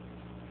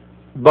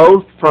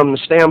 both from the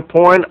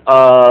standpoint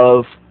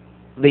of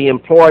the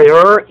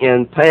employer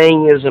in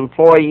paying his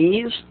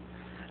employees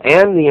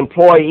and the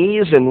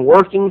employees in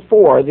working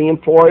for the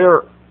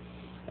employer.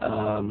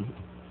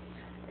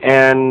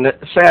 And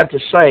sad to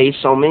say,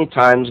 so many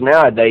times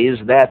nowadays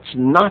that's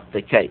not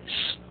the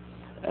case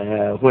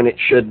when it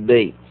should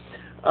be.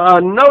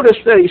 Notice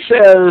that he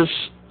says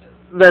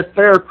that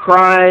their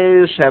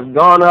cries have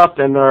gone up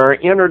and are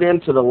entered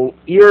into the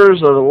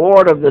ears of the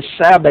Lord of the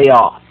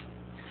Sabaoth.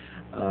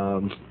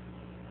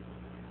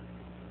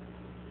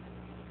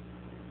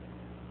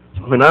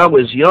 When I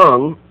was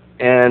young,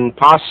 and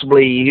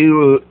possibly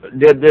you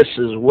did this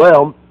as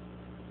well,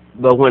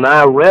 but when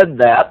I read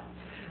that,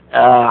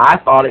 I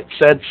thought it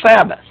said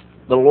Sabbath,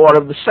 the Lord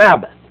of the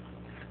Sabbath.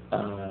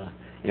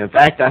 In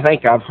fact, I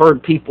think I've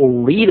heard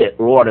people read it,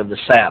 Lord of the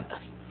Sabbath.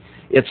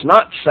 It's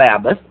not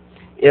Sabbath,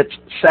 it's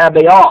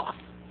Sabaoth.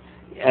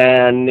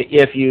 And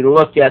if you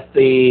look at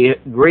the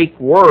Greek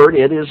word,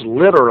 it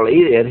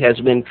has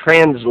been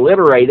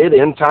transliterated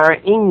into our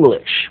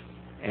English.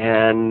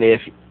 And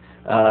if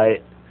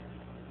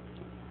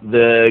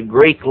The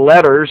Greek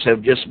letters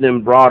have just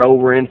been brought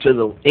over into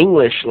the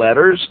English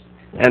letters,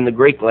 and the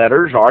Greek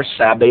letters are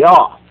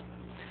Sabaoth.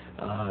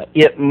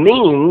 It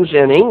means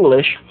in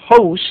English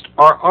host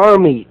or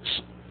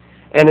armies,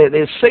 and it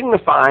is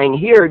signifying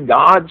here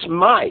God's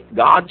might,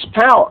 God's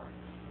power.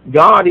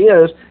 God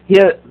is,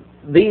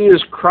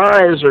 these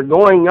cries are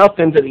going up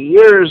into the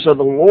ears of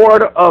the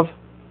Lord of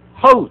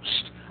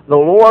hosts, the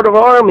Lord of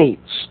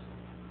armies,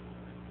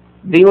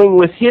 dealing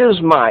with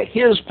His might,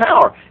 His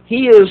power.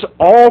 He is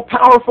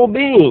all-powerful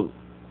being.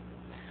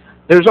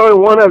 There's only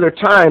one other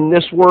time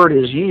this word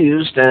is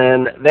used,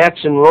 and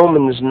that's in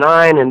Romans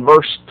 9 and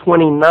verse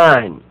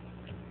 29.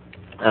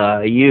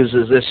 He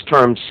uses this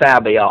term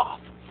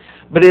Sabaoth.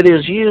 But it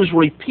is used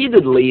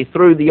repeatedly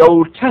through the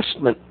Old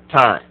Testament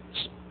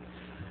times.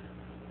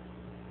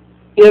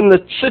 In the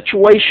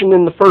situation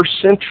in the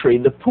first century,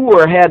 the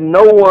poor had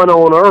no one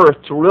on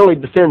earth to really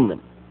defend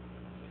them.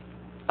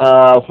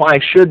 Why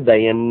should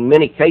they in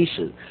many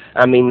cases?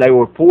 I mean, they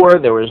were poor.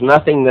 There was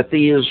nothing that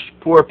these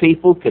poor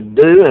people could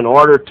do in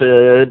order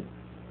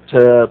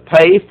to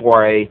pay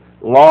for a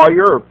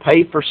lawyer or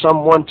pay for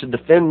someone to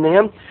defend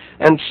them.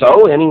 And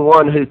so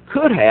anyone who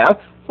could have,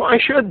 why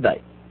should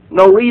they?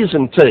 No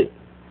reason to.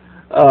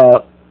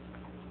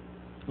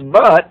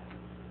 But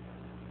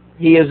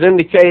he is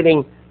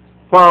indicating,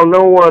 while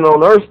no one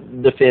on earth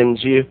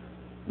defends you,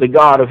 the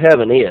God of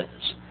heaven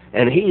is.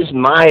 And He's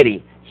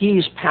mighty.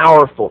 He's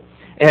powerful.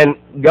 And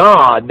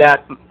God,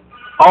 that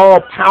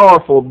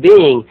all-powerful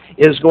being,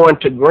 is going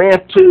to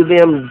grant to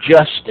them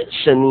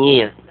justice in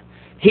the end.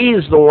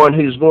 He's the one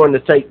who's going to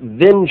take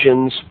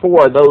vengeance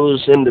for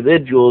those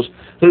individuals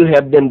who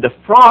have been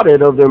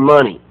defrauded of their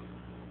money.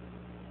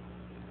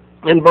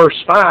 In verse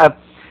 5,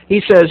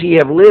 he says, "Ye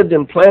have lived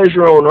in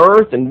pleasure on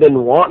earth and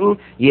been wanton.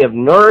 Ye have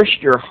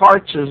nourished your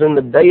hearts as in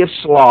the day of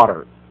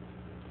slaughter."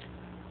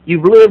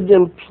 You've lived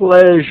in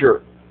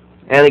pleasure.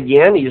 And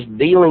again, he's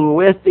dealing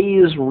with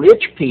these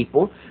rich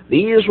people.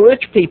 These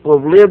rich people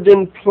have lived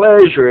in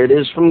pleasure. It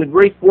is from the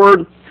Greek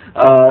word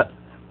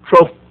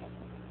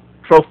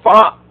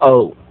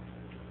trophao,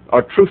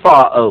 or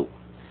trufao.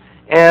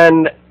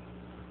 And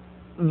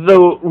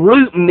the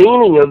root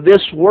meaning of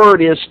this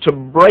word is to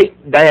break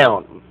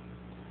down.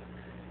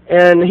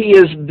 And he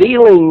is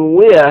dealing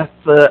with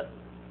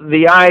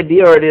the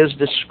idea, or it is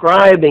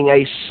describing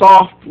a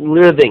soft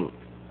living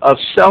of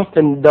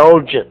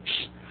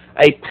self-indulgence,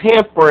 a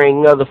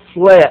pampering of the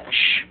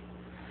flesh.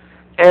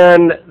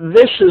 And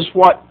this is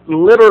what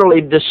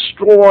literally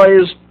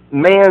destroys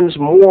man's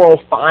moral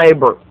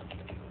fiber.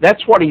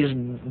 That's what he's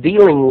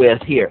dealing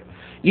with here.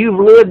 You've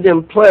lived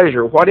in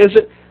pleasure. What is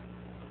it?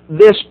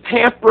 This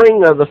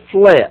pampering of the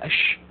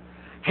flesh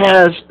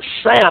has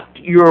sapped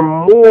your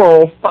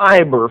moral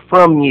fiber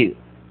from you.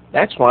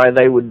 That's why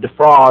they would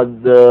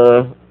defraud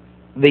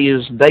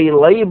these day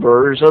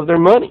laborers of their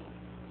money.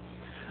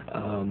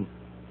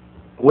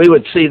 We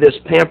would see this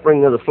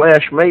pampering of the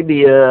flesh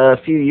maybe a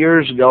few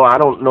years ago. I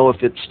don't know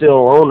if it's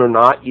still on or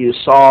not. You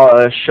saw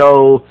a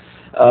show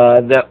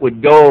that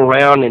would go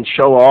around and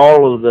show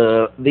all of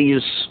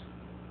these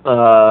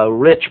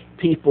rich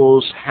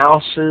people's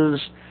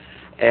houses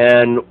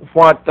and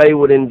what they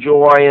would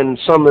enjoy and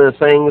some of the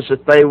things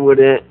that they would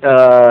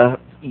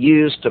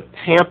use to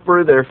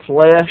pamper their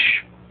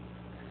flesh.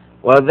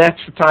 Well, that's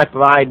the type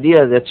of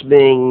idea that's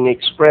being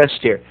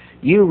expressed here.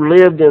 You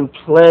lived in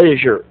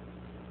pleasure.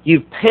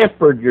 You've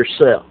pampered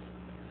yourself.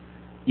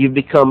 You've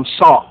become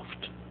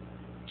soft.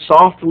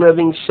 Soft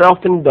living,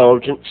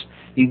 self-indulgence.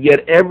 You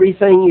get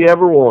everything you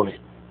ever wanted.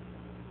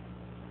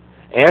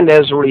 And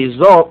as a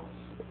result,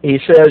 he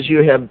says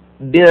you have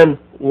been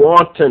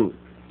wanton.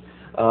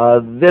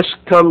 This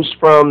comes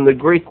from the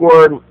Greek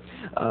word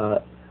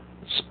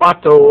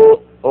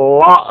spatolao.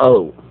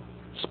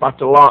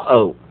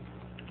 Spatolao.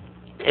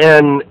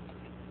 And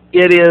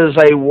it is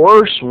a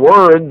worse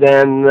word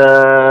than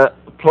the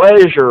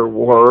pleasure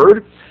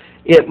word.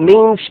 It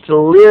means to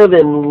live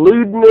in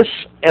lewdness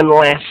and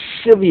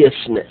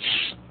lasciviousness.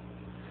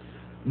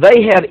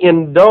 They had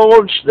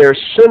indulged their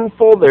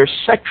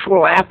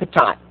sexual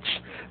appetites.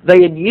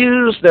 They had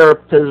used their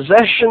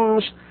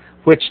possessions,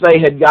 which they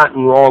had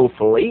gotten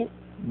wrongfully,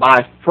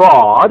 by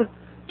fraud,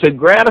 to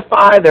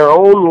gratify their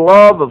own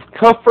love of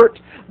comfort,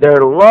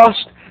 their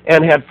lust,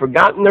 and had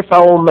forgotten their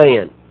fellow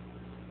man.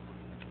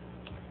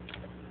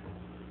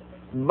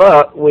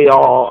 But we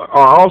all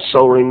are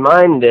also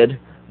reminded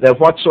that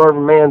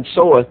whatsoever man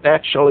soweth,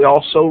 that shall he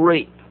also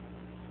reap.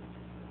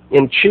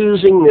 In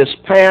choosing this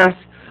path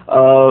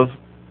of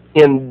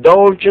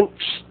indulgence,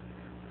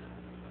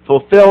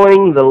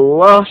 fulfilling the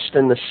lust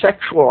and the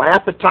sexual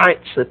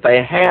appetites that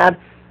they had,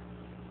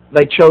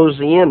 they chose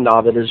the end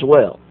of it as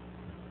well.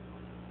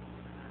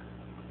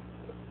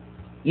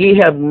 Ye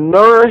have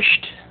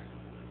nourished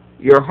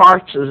your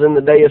hearts as in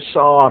the day of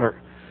slaughter.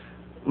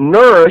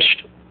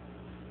 Nourished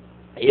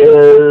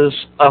is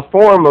a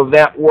form of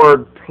that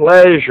word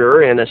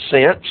pleasure in a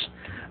sense.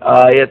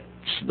 It's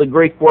the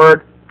Greek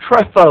word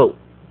trepho.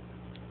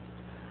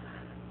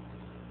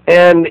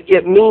 And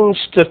it means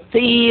to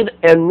feed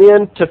and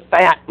then to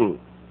fatten.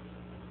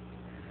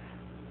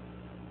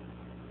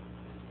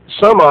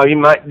 some of you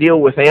might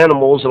deal with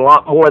animals a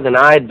lot more than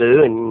I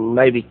do, and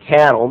maybe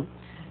cattle.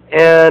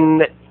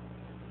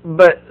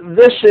 But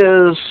this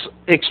is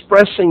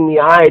expressing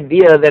the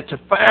idea that to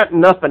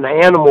fatten up an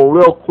animal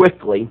real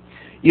quickly,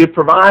 you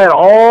provide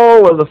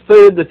all of the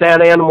food that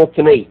animal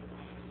can eat.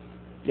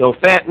 You'll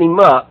fatten him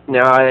up.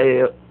 Now,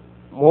 it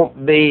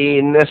won't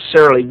be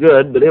necessarily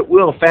good, but it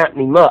will fatten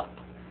him up.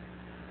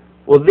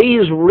 Well,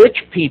 these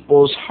rich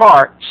people's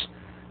hearts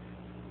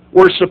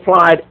were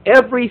supplied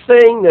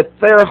everything that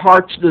their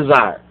hearts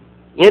desired.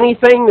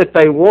 Anything that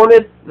they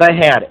wanted, they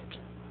had it.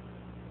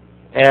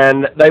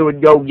 And they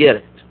would go get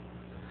it.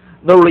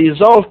 The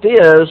result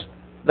is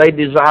they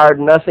desired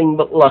nothing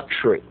but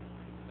luxury.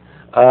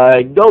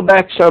 Go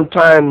back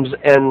sometimes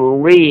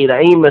and read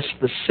Amos,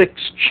 the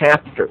 6th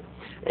chapter,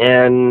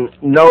 and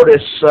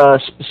notice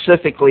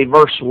specifically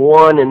verse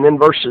 1 and then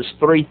verses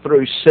 3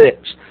 through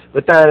 6.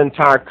 But that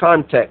entire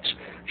context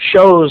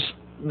shows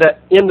that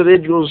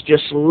individuals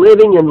just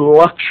living in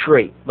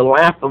luxury, the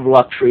lap of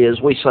luxury as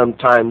we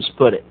sometimes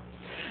put it.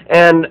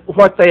 And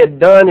what they had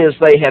done is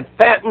they had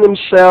fattened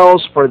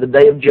themselves for the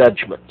day of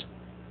judgment.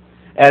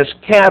 As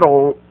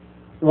cattle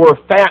were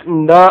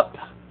fattened up,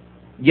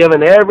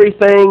 given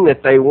everything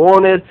that they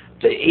wanted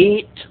to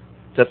eat,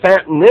 to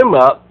fatten them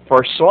up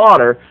for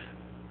slaughter,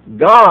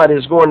 God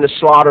is going to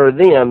slaughter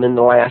them in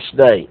the last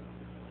day.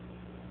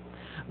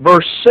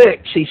 Verse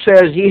 6, he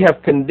says, "Ye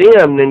have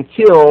condemned and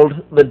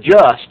killed the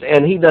just,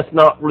 and he doth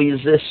not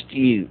resist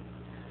you."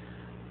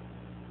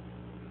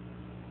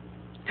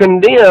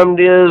 Condemned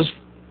is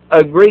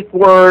a Greek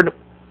word,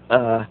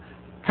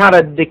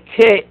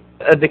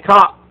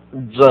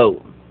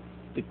 katadikadzo.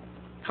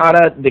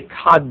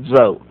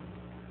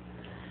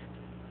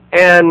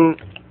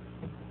 And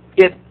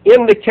it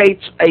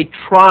indicates a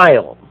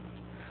trial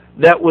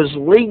that was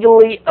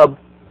legally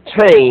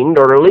obtained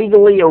or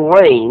legally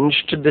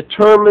arranged to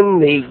determine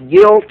the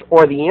guilt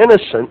or the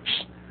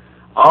innocence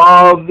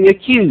of the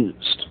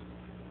accused.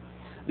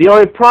 The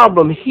only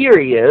problem here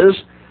is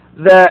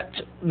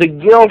that the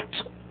guilt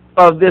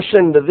of this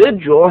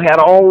individual had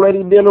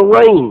already been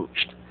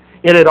arranged.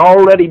 It had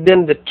already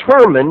been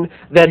determined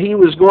that he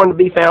was going to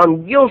be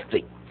found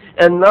guilty,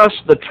 and thus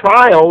the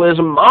trial is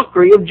a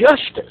mockery of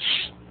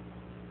justice.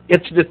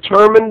 It's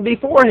determined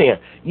beforehand.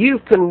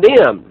 You've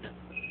condemned.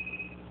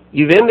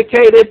 You've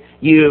indicated,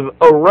 you've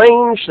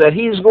arranged that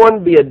he's going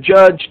to be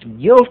adjudged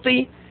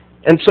guilty,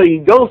 and so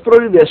you go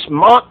through this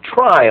mock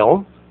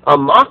trial, a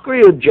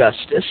mockery of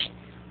justice,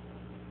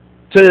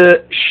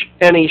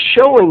 and he's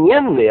showing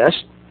in this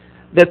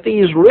that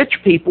these rich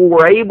people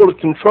were able to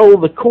control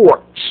the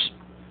courts,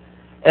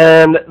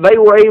 and they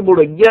were able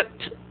to get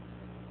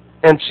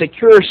and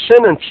secure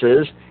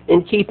sentences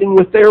in keeping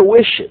with their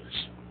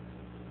wishes.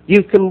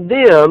 You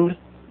condemned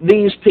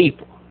these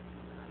people.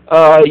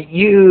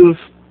 You've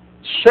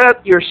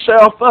set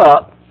yourself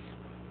up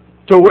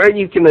to where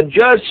you can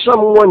adjudge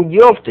someone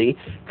guilty,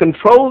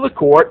 control the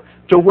court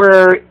to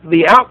where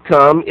the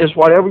outcome is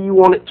whatever you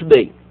want it to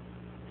be.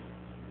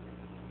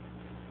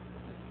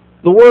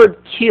 The word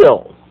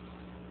kill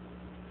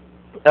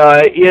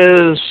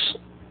is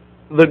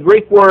the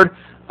Greek word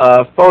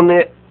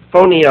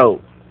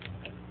phonio,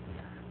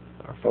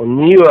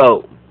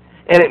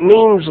 and it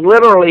means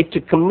literally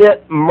to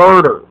commit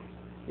murder.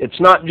 It's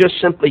not just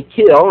simply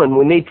kill, and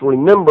we need to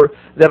remember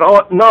that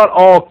not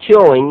all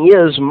killing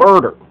is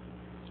murder.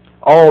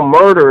 All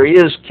murder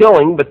is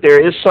killing, but there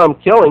is some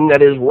killing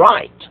that is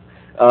right.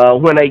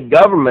 When a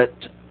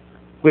government,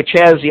 which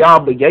has the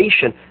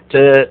obligation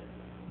to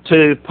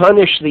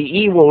punish the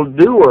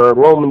evildoer,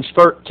 Romans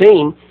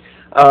 13,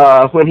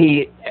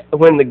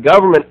 when the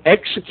government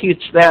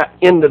executes that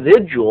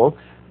individual,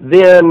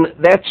 then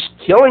that's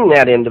killing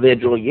that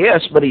individual,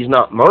 yes, but he's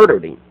not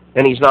murdered him,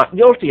 and he's not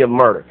guilty of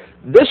murder.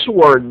 This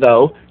word,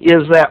 though,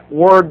 is that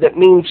word that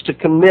means to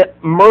commit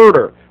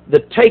murder, the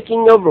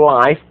taking of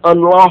life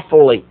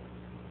unlawfully.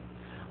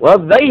 Well,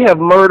 they have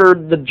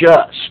murdered the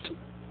just.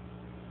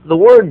 The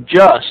word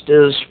just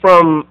is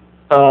from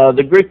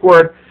the Greek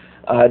word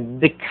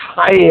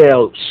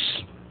dikaios,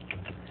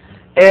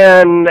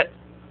 and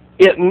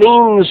it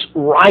means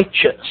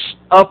righteous,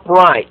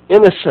 upright,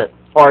 innocent,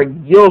 or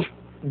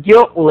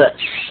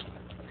guiltless.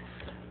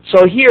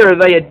 So here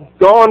they had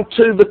gone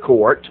to the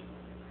court.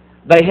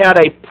 They had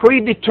a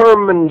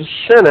predetermined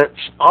sentence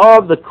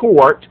of the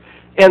court,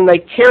 and they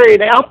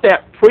carried out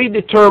that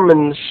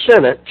predetermined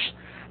sentence,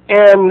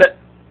 and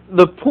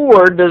the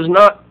poor does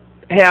not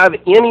have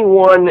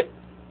anyone,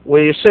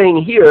 we're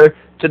seeing here,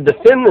 to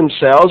defend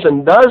themselves,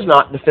 and does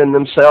not defend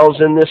themselves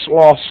in this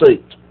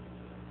lawsuit.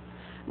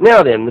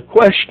 Now then, the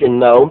question,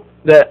 though,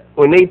 that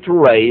we need to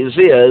raise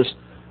is,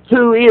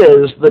 who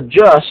is the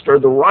just or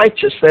the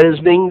righteous that is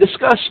being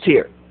discussed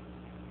here?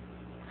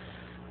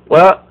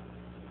 Well,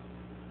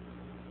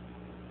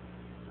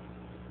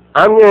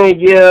 I'm going to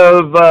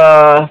give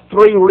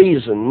 3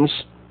 reasons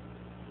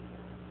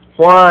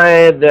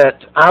why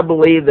that I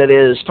believe that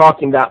it is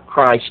talking about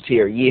Christ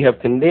here. Ye have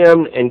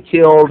condemned and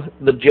killed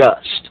the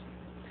just.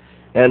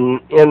 And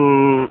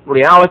in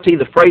reality,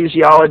 the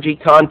phraseology,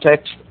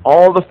 context,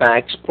 all the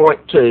facts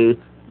point to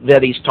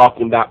that he's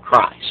talking about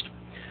Christ.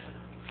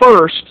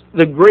 First,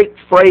 the Greek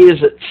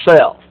phrase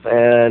itself,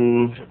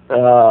 and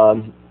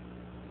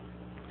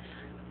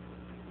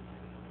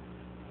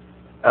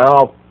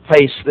I'll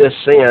paste this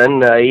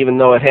in, even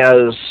though it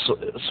has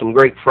some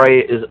Greek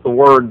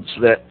words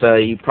that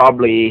you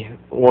probably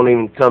won't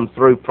even come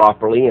through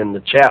properly in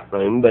the chat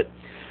room, but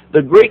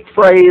the Greek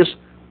phrase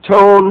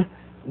ton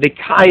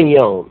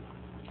dikaion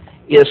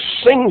is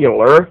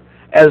singular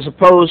as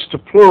opposed to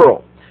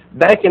plural.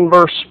 Back in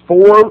verse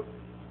 4,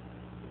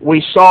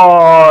 we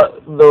saw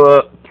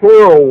the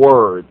plural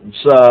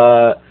words,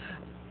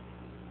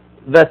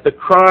 that the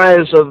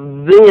cries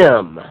of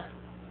them,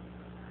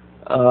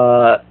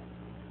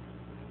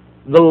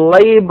 the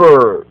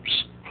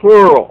laborers,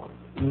 plural,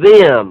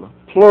 them,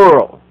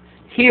 plural.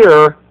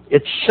 Here,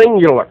 it's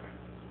singular.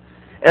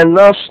 And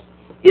thus,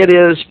 it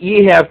is,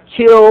 ye have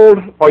killed,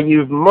 or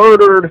you've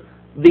murdered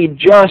the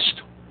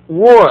just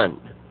one,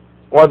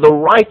 or the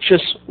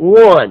righteous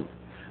one.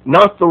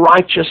 Not the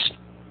righteous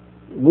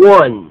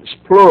ones,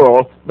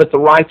 plural, but the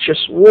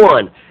righteous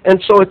one.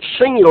 And so it's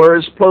singular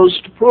as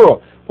opposed to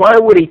plural. Why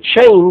would he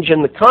change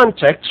in the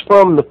context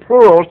from the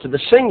plural to the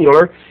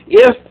singular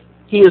if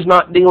he is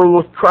not dealing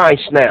with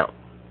Christ now?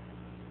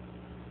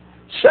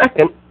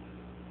 Second,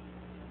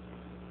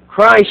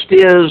 Christ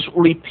is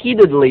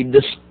repeatedly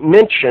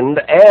mentioned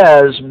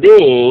as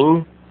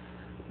being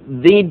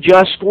the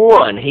just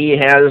one. He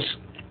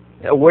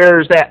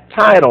wears that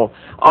title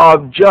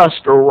of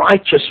just or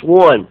righteous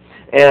one.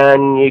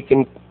 And you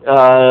can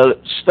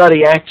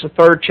study Acts the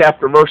 3rd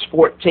chapter, verse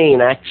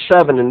 14, Acts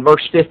 7 and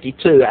verse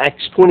 52,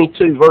 Acts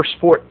 22, verse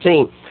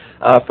 14,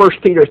 1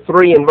 Peter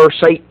 3 and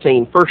verse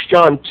 18, 1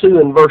 John 2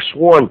 and verse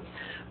 1.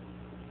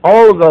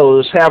 All of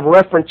those have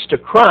reference to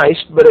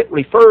Christ, but it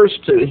refers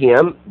to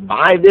him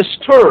by this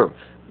term,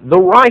 the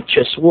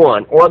righteous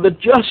one, or the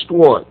just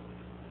one.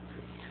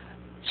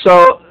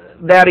 So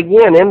that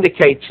again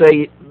indicates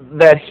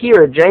that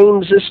here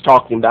James is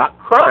talking about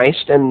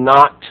Christ and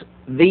not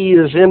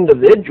these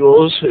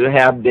individuals who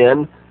have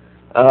been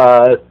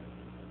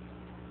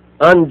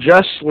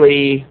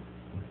unjustly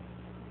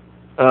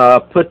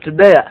put to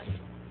death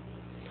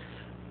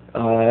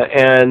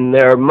and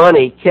their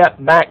money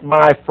kept back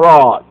by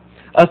fraud.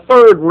 A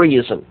third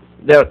reason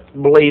that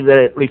believe that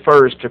it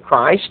refers to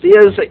Christ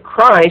is that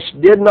Christ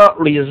did not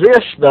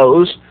resist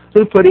those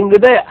who put him to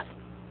death.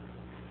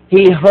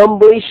 He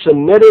humbly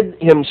submitted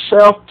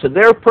himself to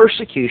their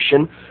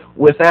persecution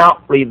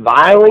without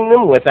reviling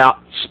them, without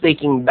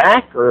speaking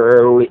back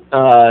or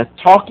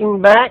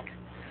talking back,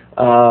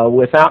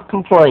 without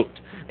complaint.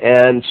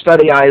 And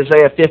study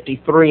Isaiah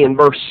 53 and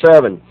verse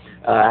 7,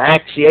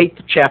 Acts the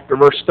 8th chapter,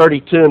 verse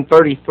 32 and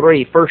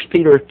 33, 1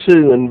 Peter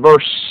 2 and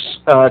verse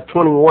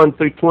 21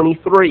 through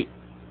 23.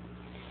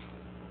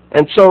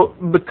 And so,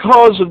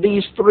 because of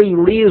these three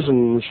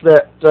reasons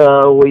that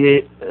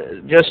we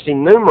just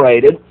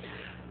enumerated,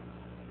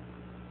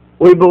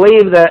 we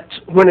believe that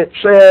when it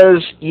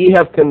says, ye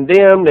have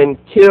condemned and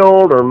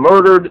killed or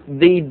murdered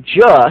the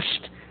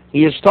just,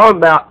 he is talking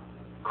about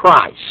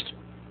Christ,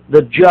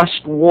 the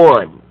just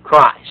one,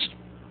 Christ.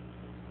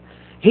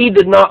 He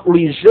did not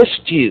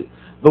resist you.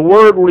 The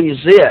word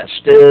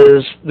resist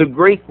is the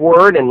Greek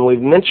word, and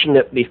we've mentioned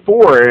it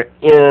before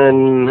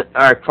in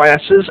our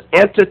classes,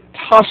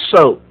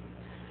 antitasso.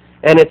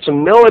 And it's a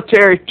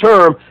military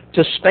term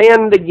to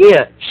stand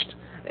against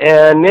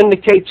and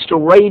indicates to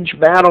wage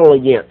battle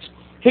against.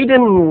 He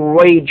didn't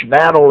wage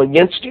battle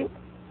against you,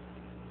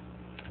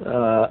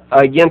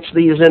 against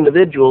these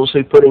individuals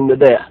who put him to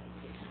death.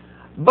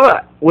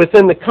 But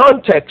within the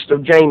context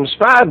of James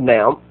 5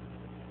 now,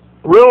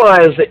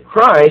 realize that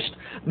Christ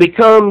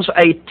becomes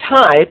a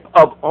type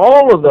of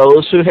all of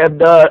those who have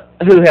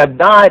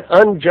died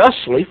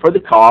unjustly for the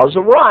cause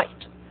of right.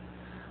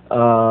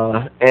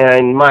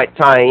 And might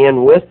tie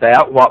in with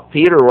that what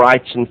Peter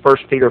writes in 1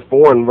 Peter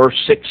 4 and verse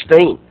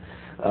 16.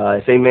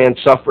 If a man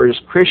suffer as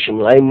Christian,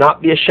 let him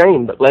not be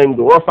ashamed, but let him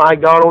glorify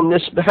God on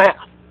this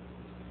behalf.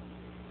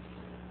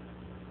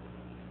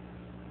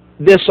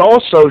 This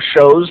also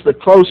shows the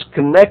close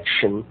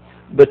connection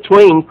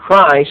between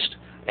Christ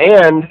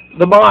and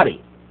the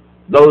body,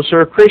 those who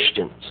are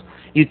Christians.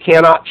 You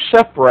cannot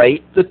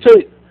separate the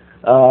two.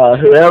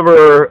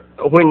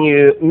 When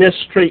you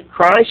mistreat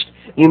Christ,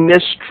 you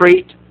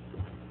mistreat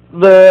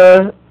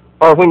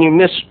when you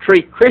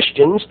mistreat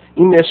Christians,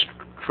 you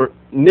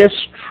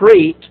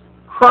mistreat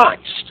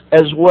Christ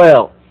as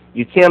well.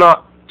 You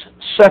cannot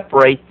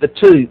separate the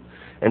two.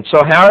 And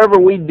so however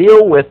we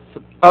deal with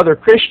other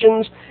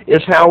Christians is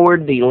how we're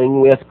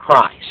dealing with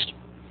Christ.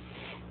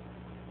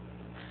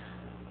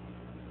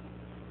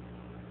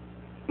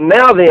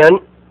 Now then,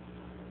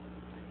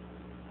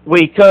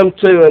 we come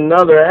to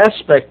another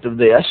aspect of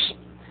this,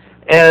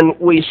 and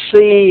we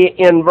see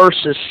in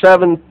verses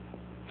 7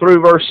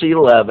 through verse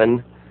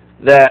 11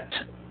 that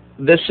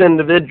this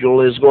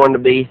individual is going to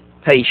be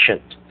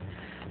patient.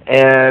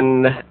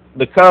 And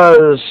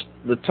because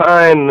the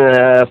time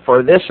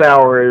for this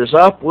hour is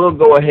up, we'll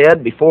go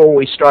ahead before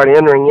we start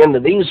entering into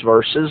these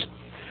verses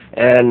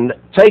and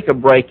take a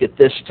break at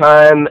this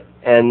time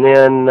and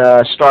then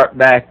start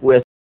back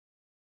with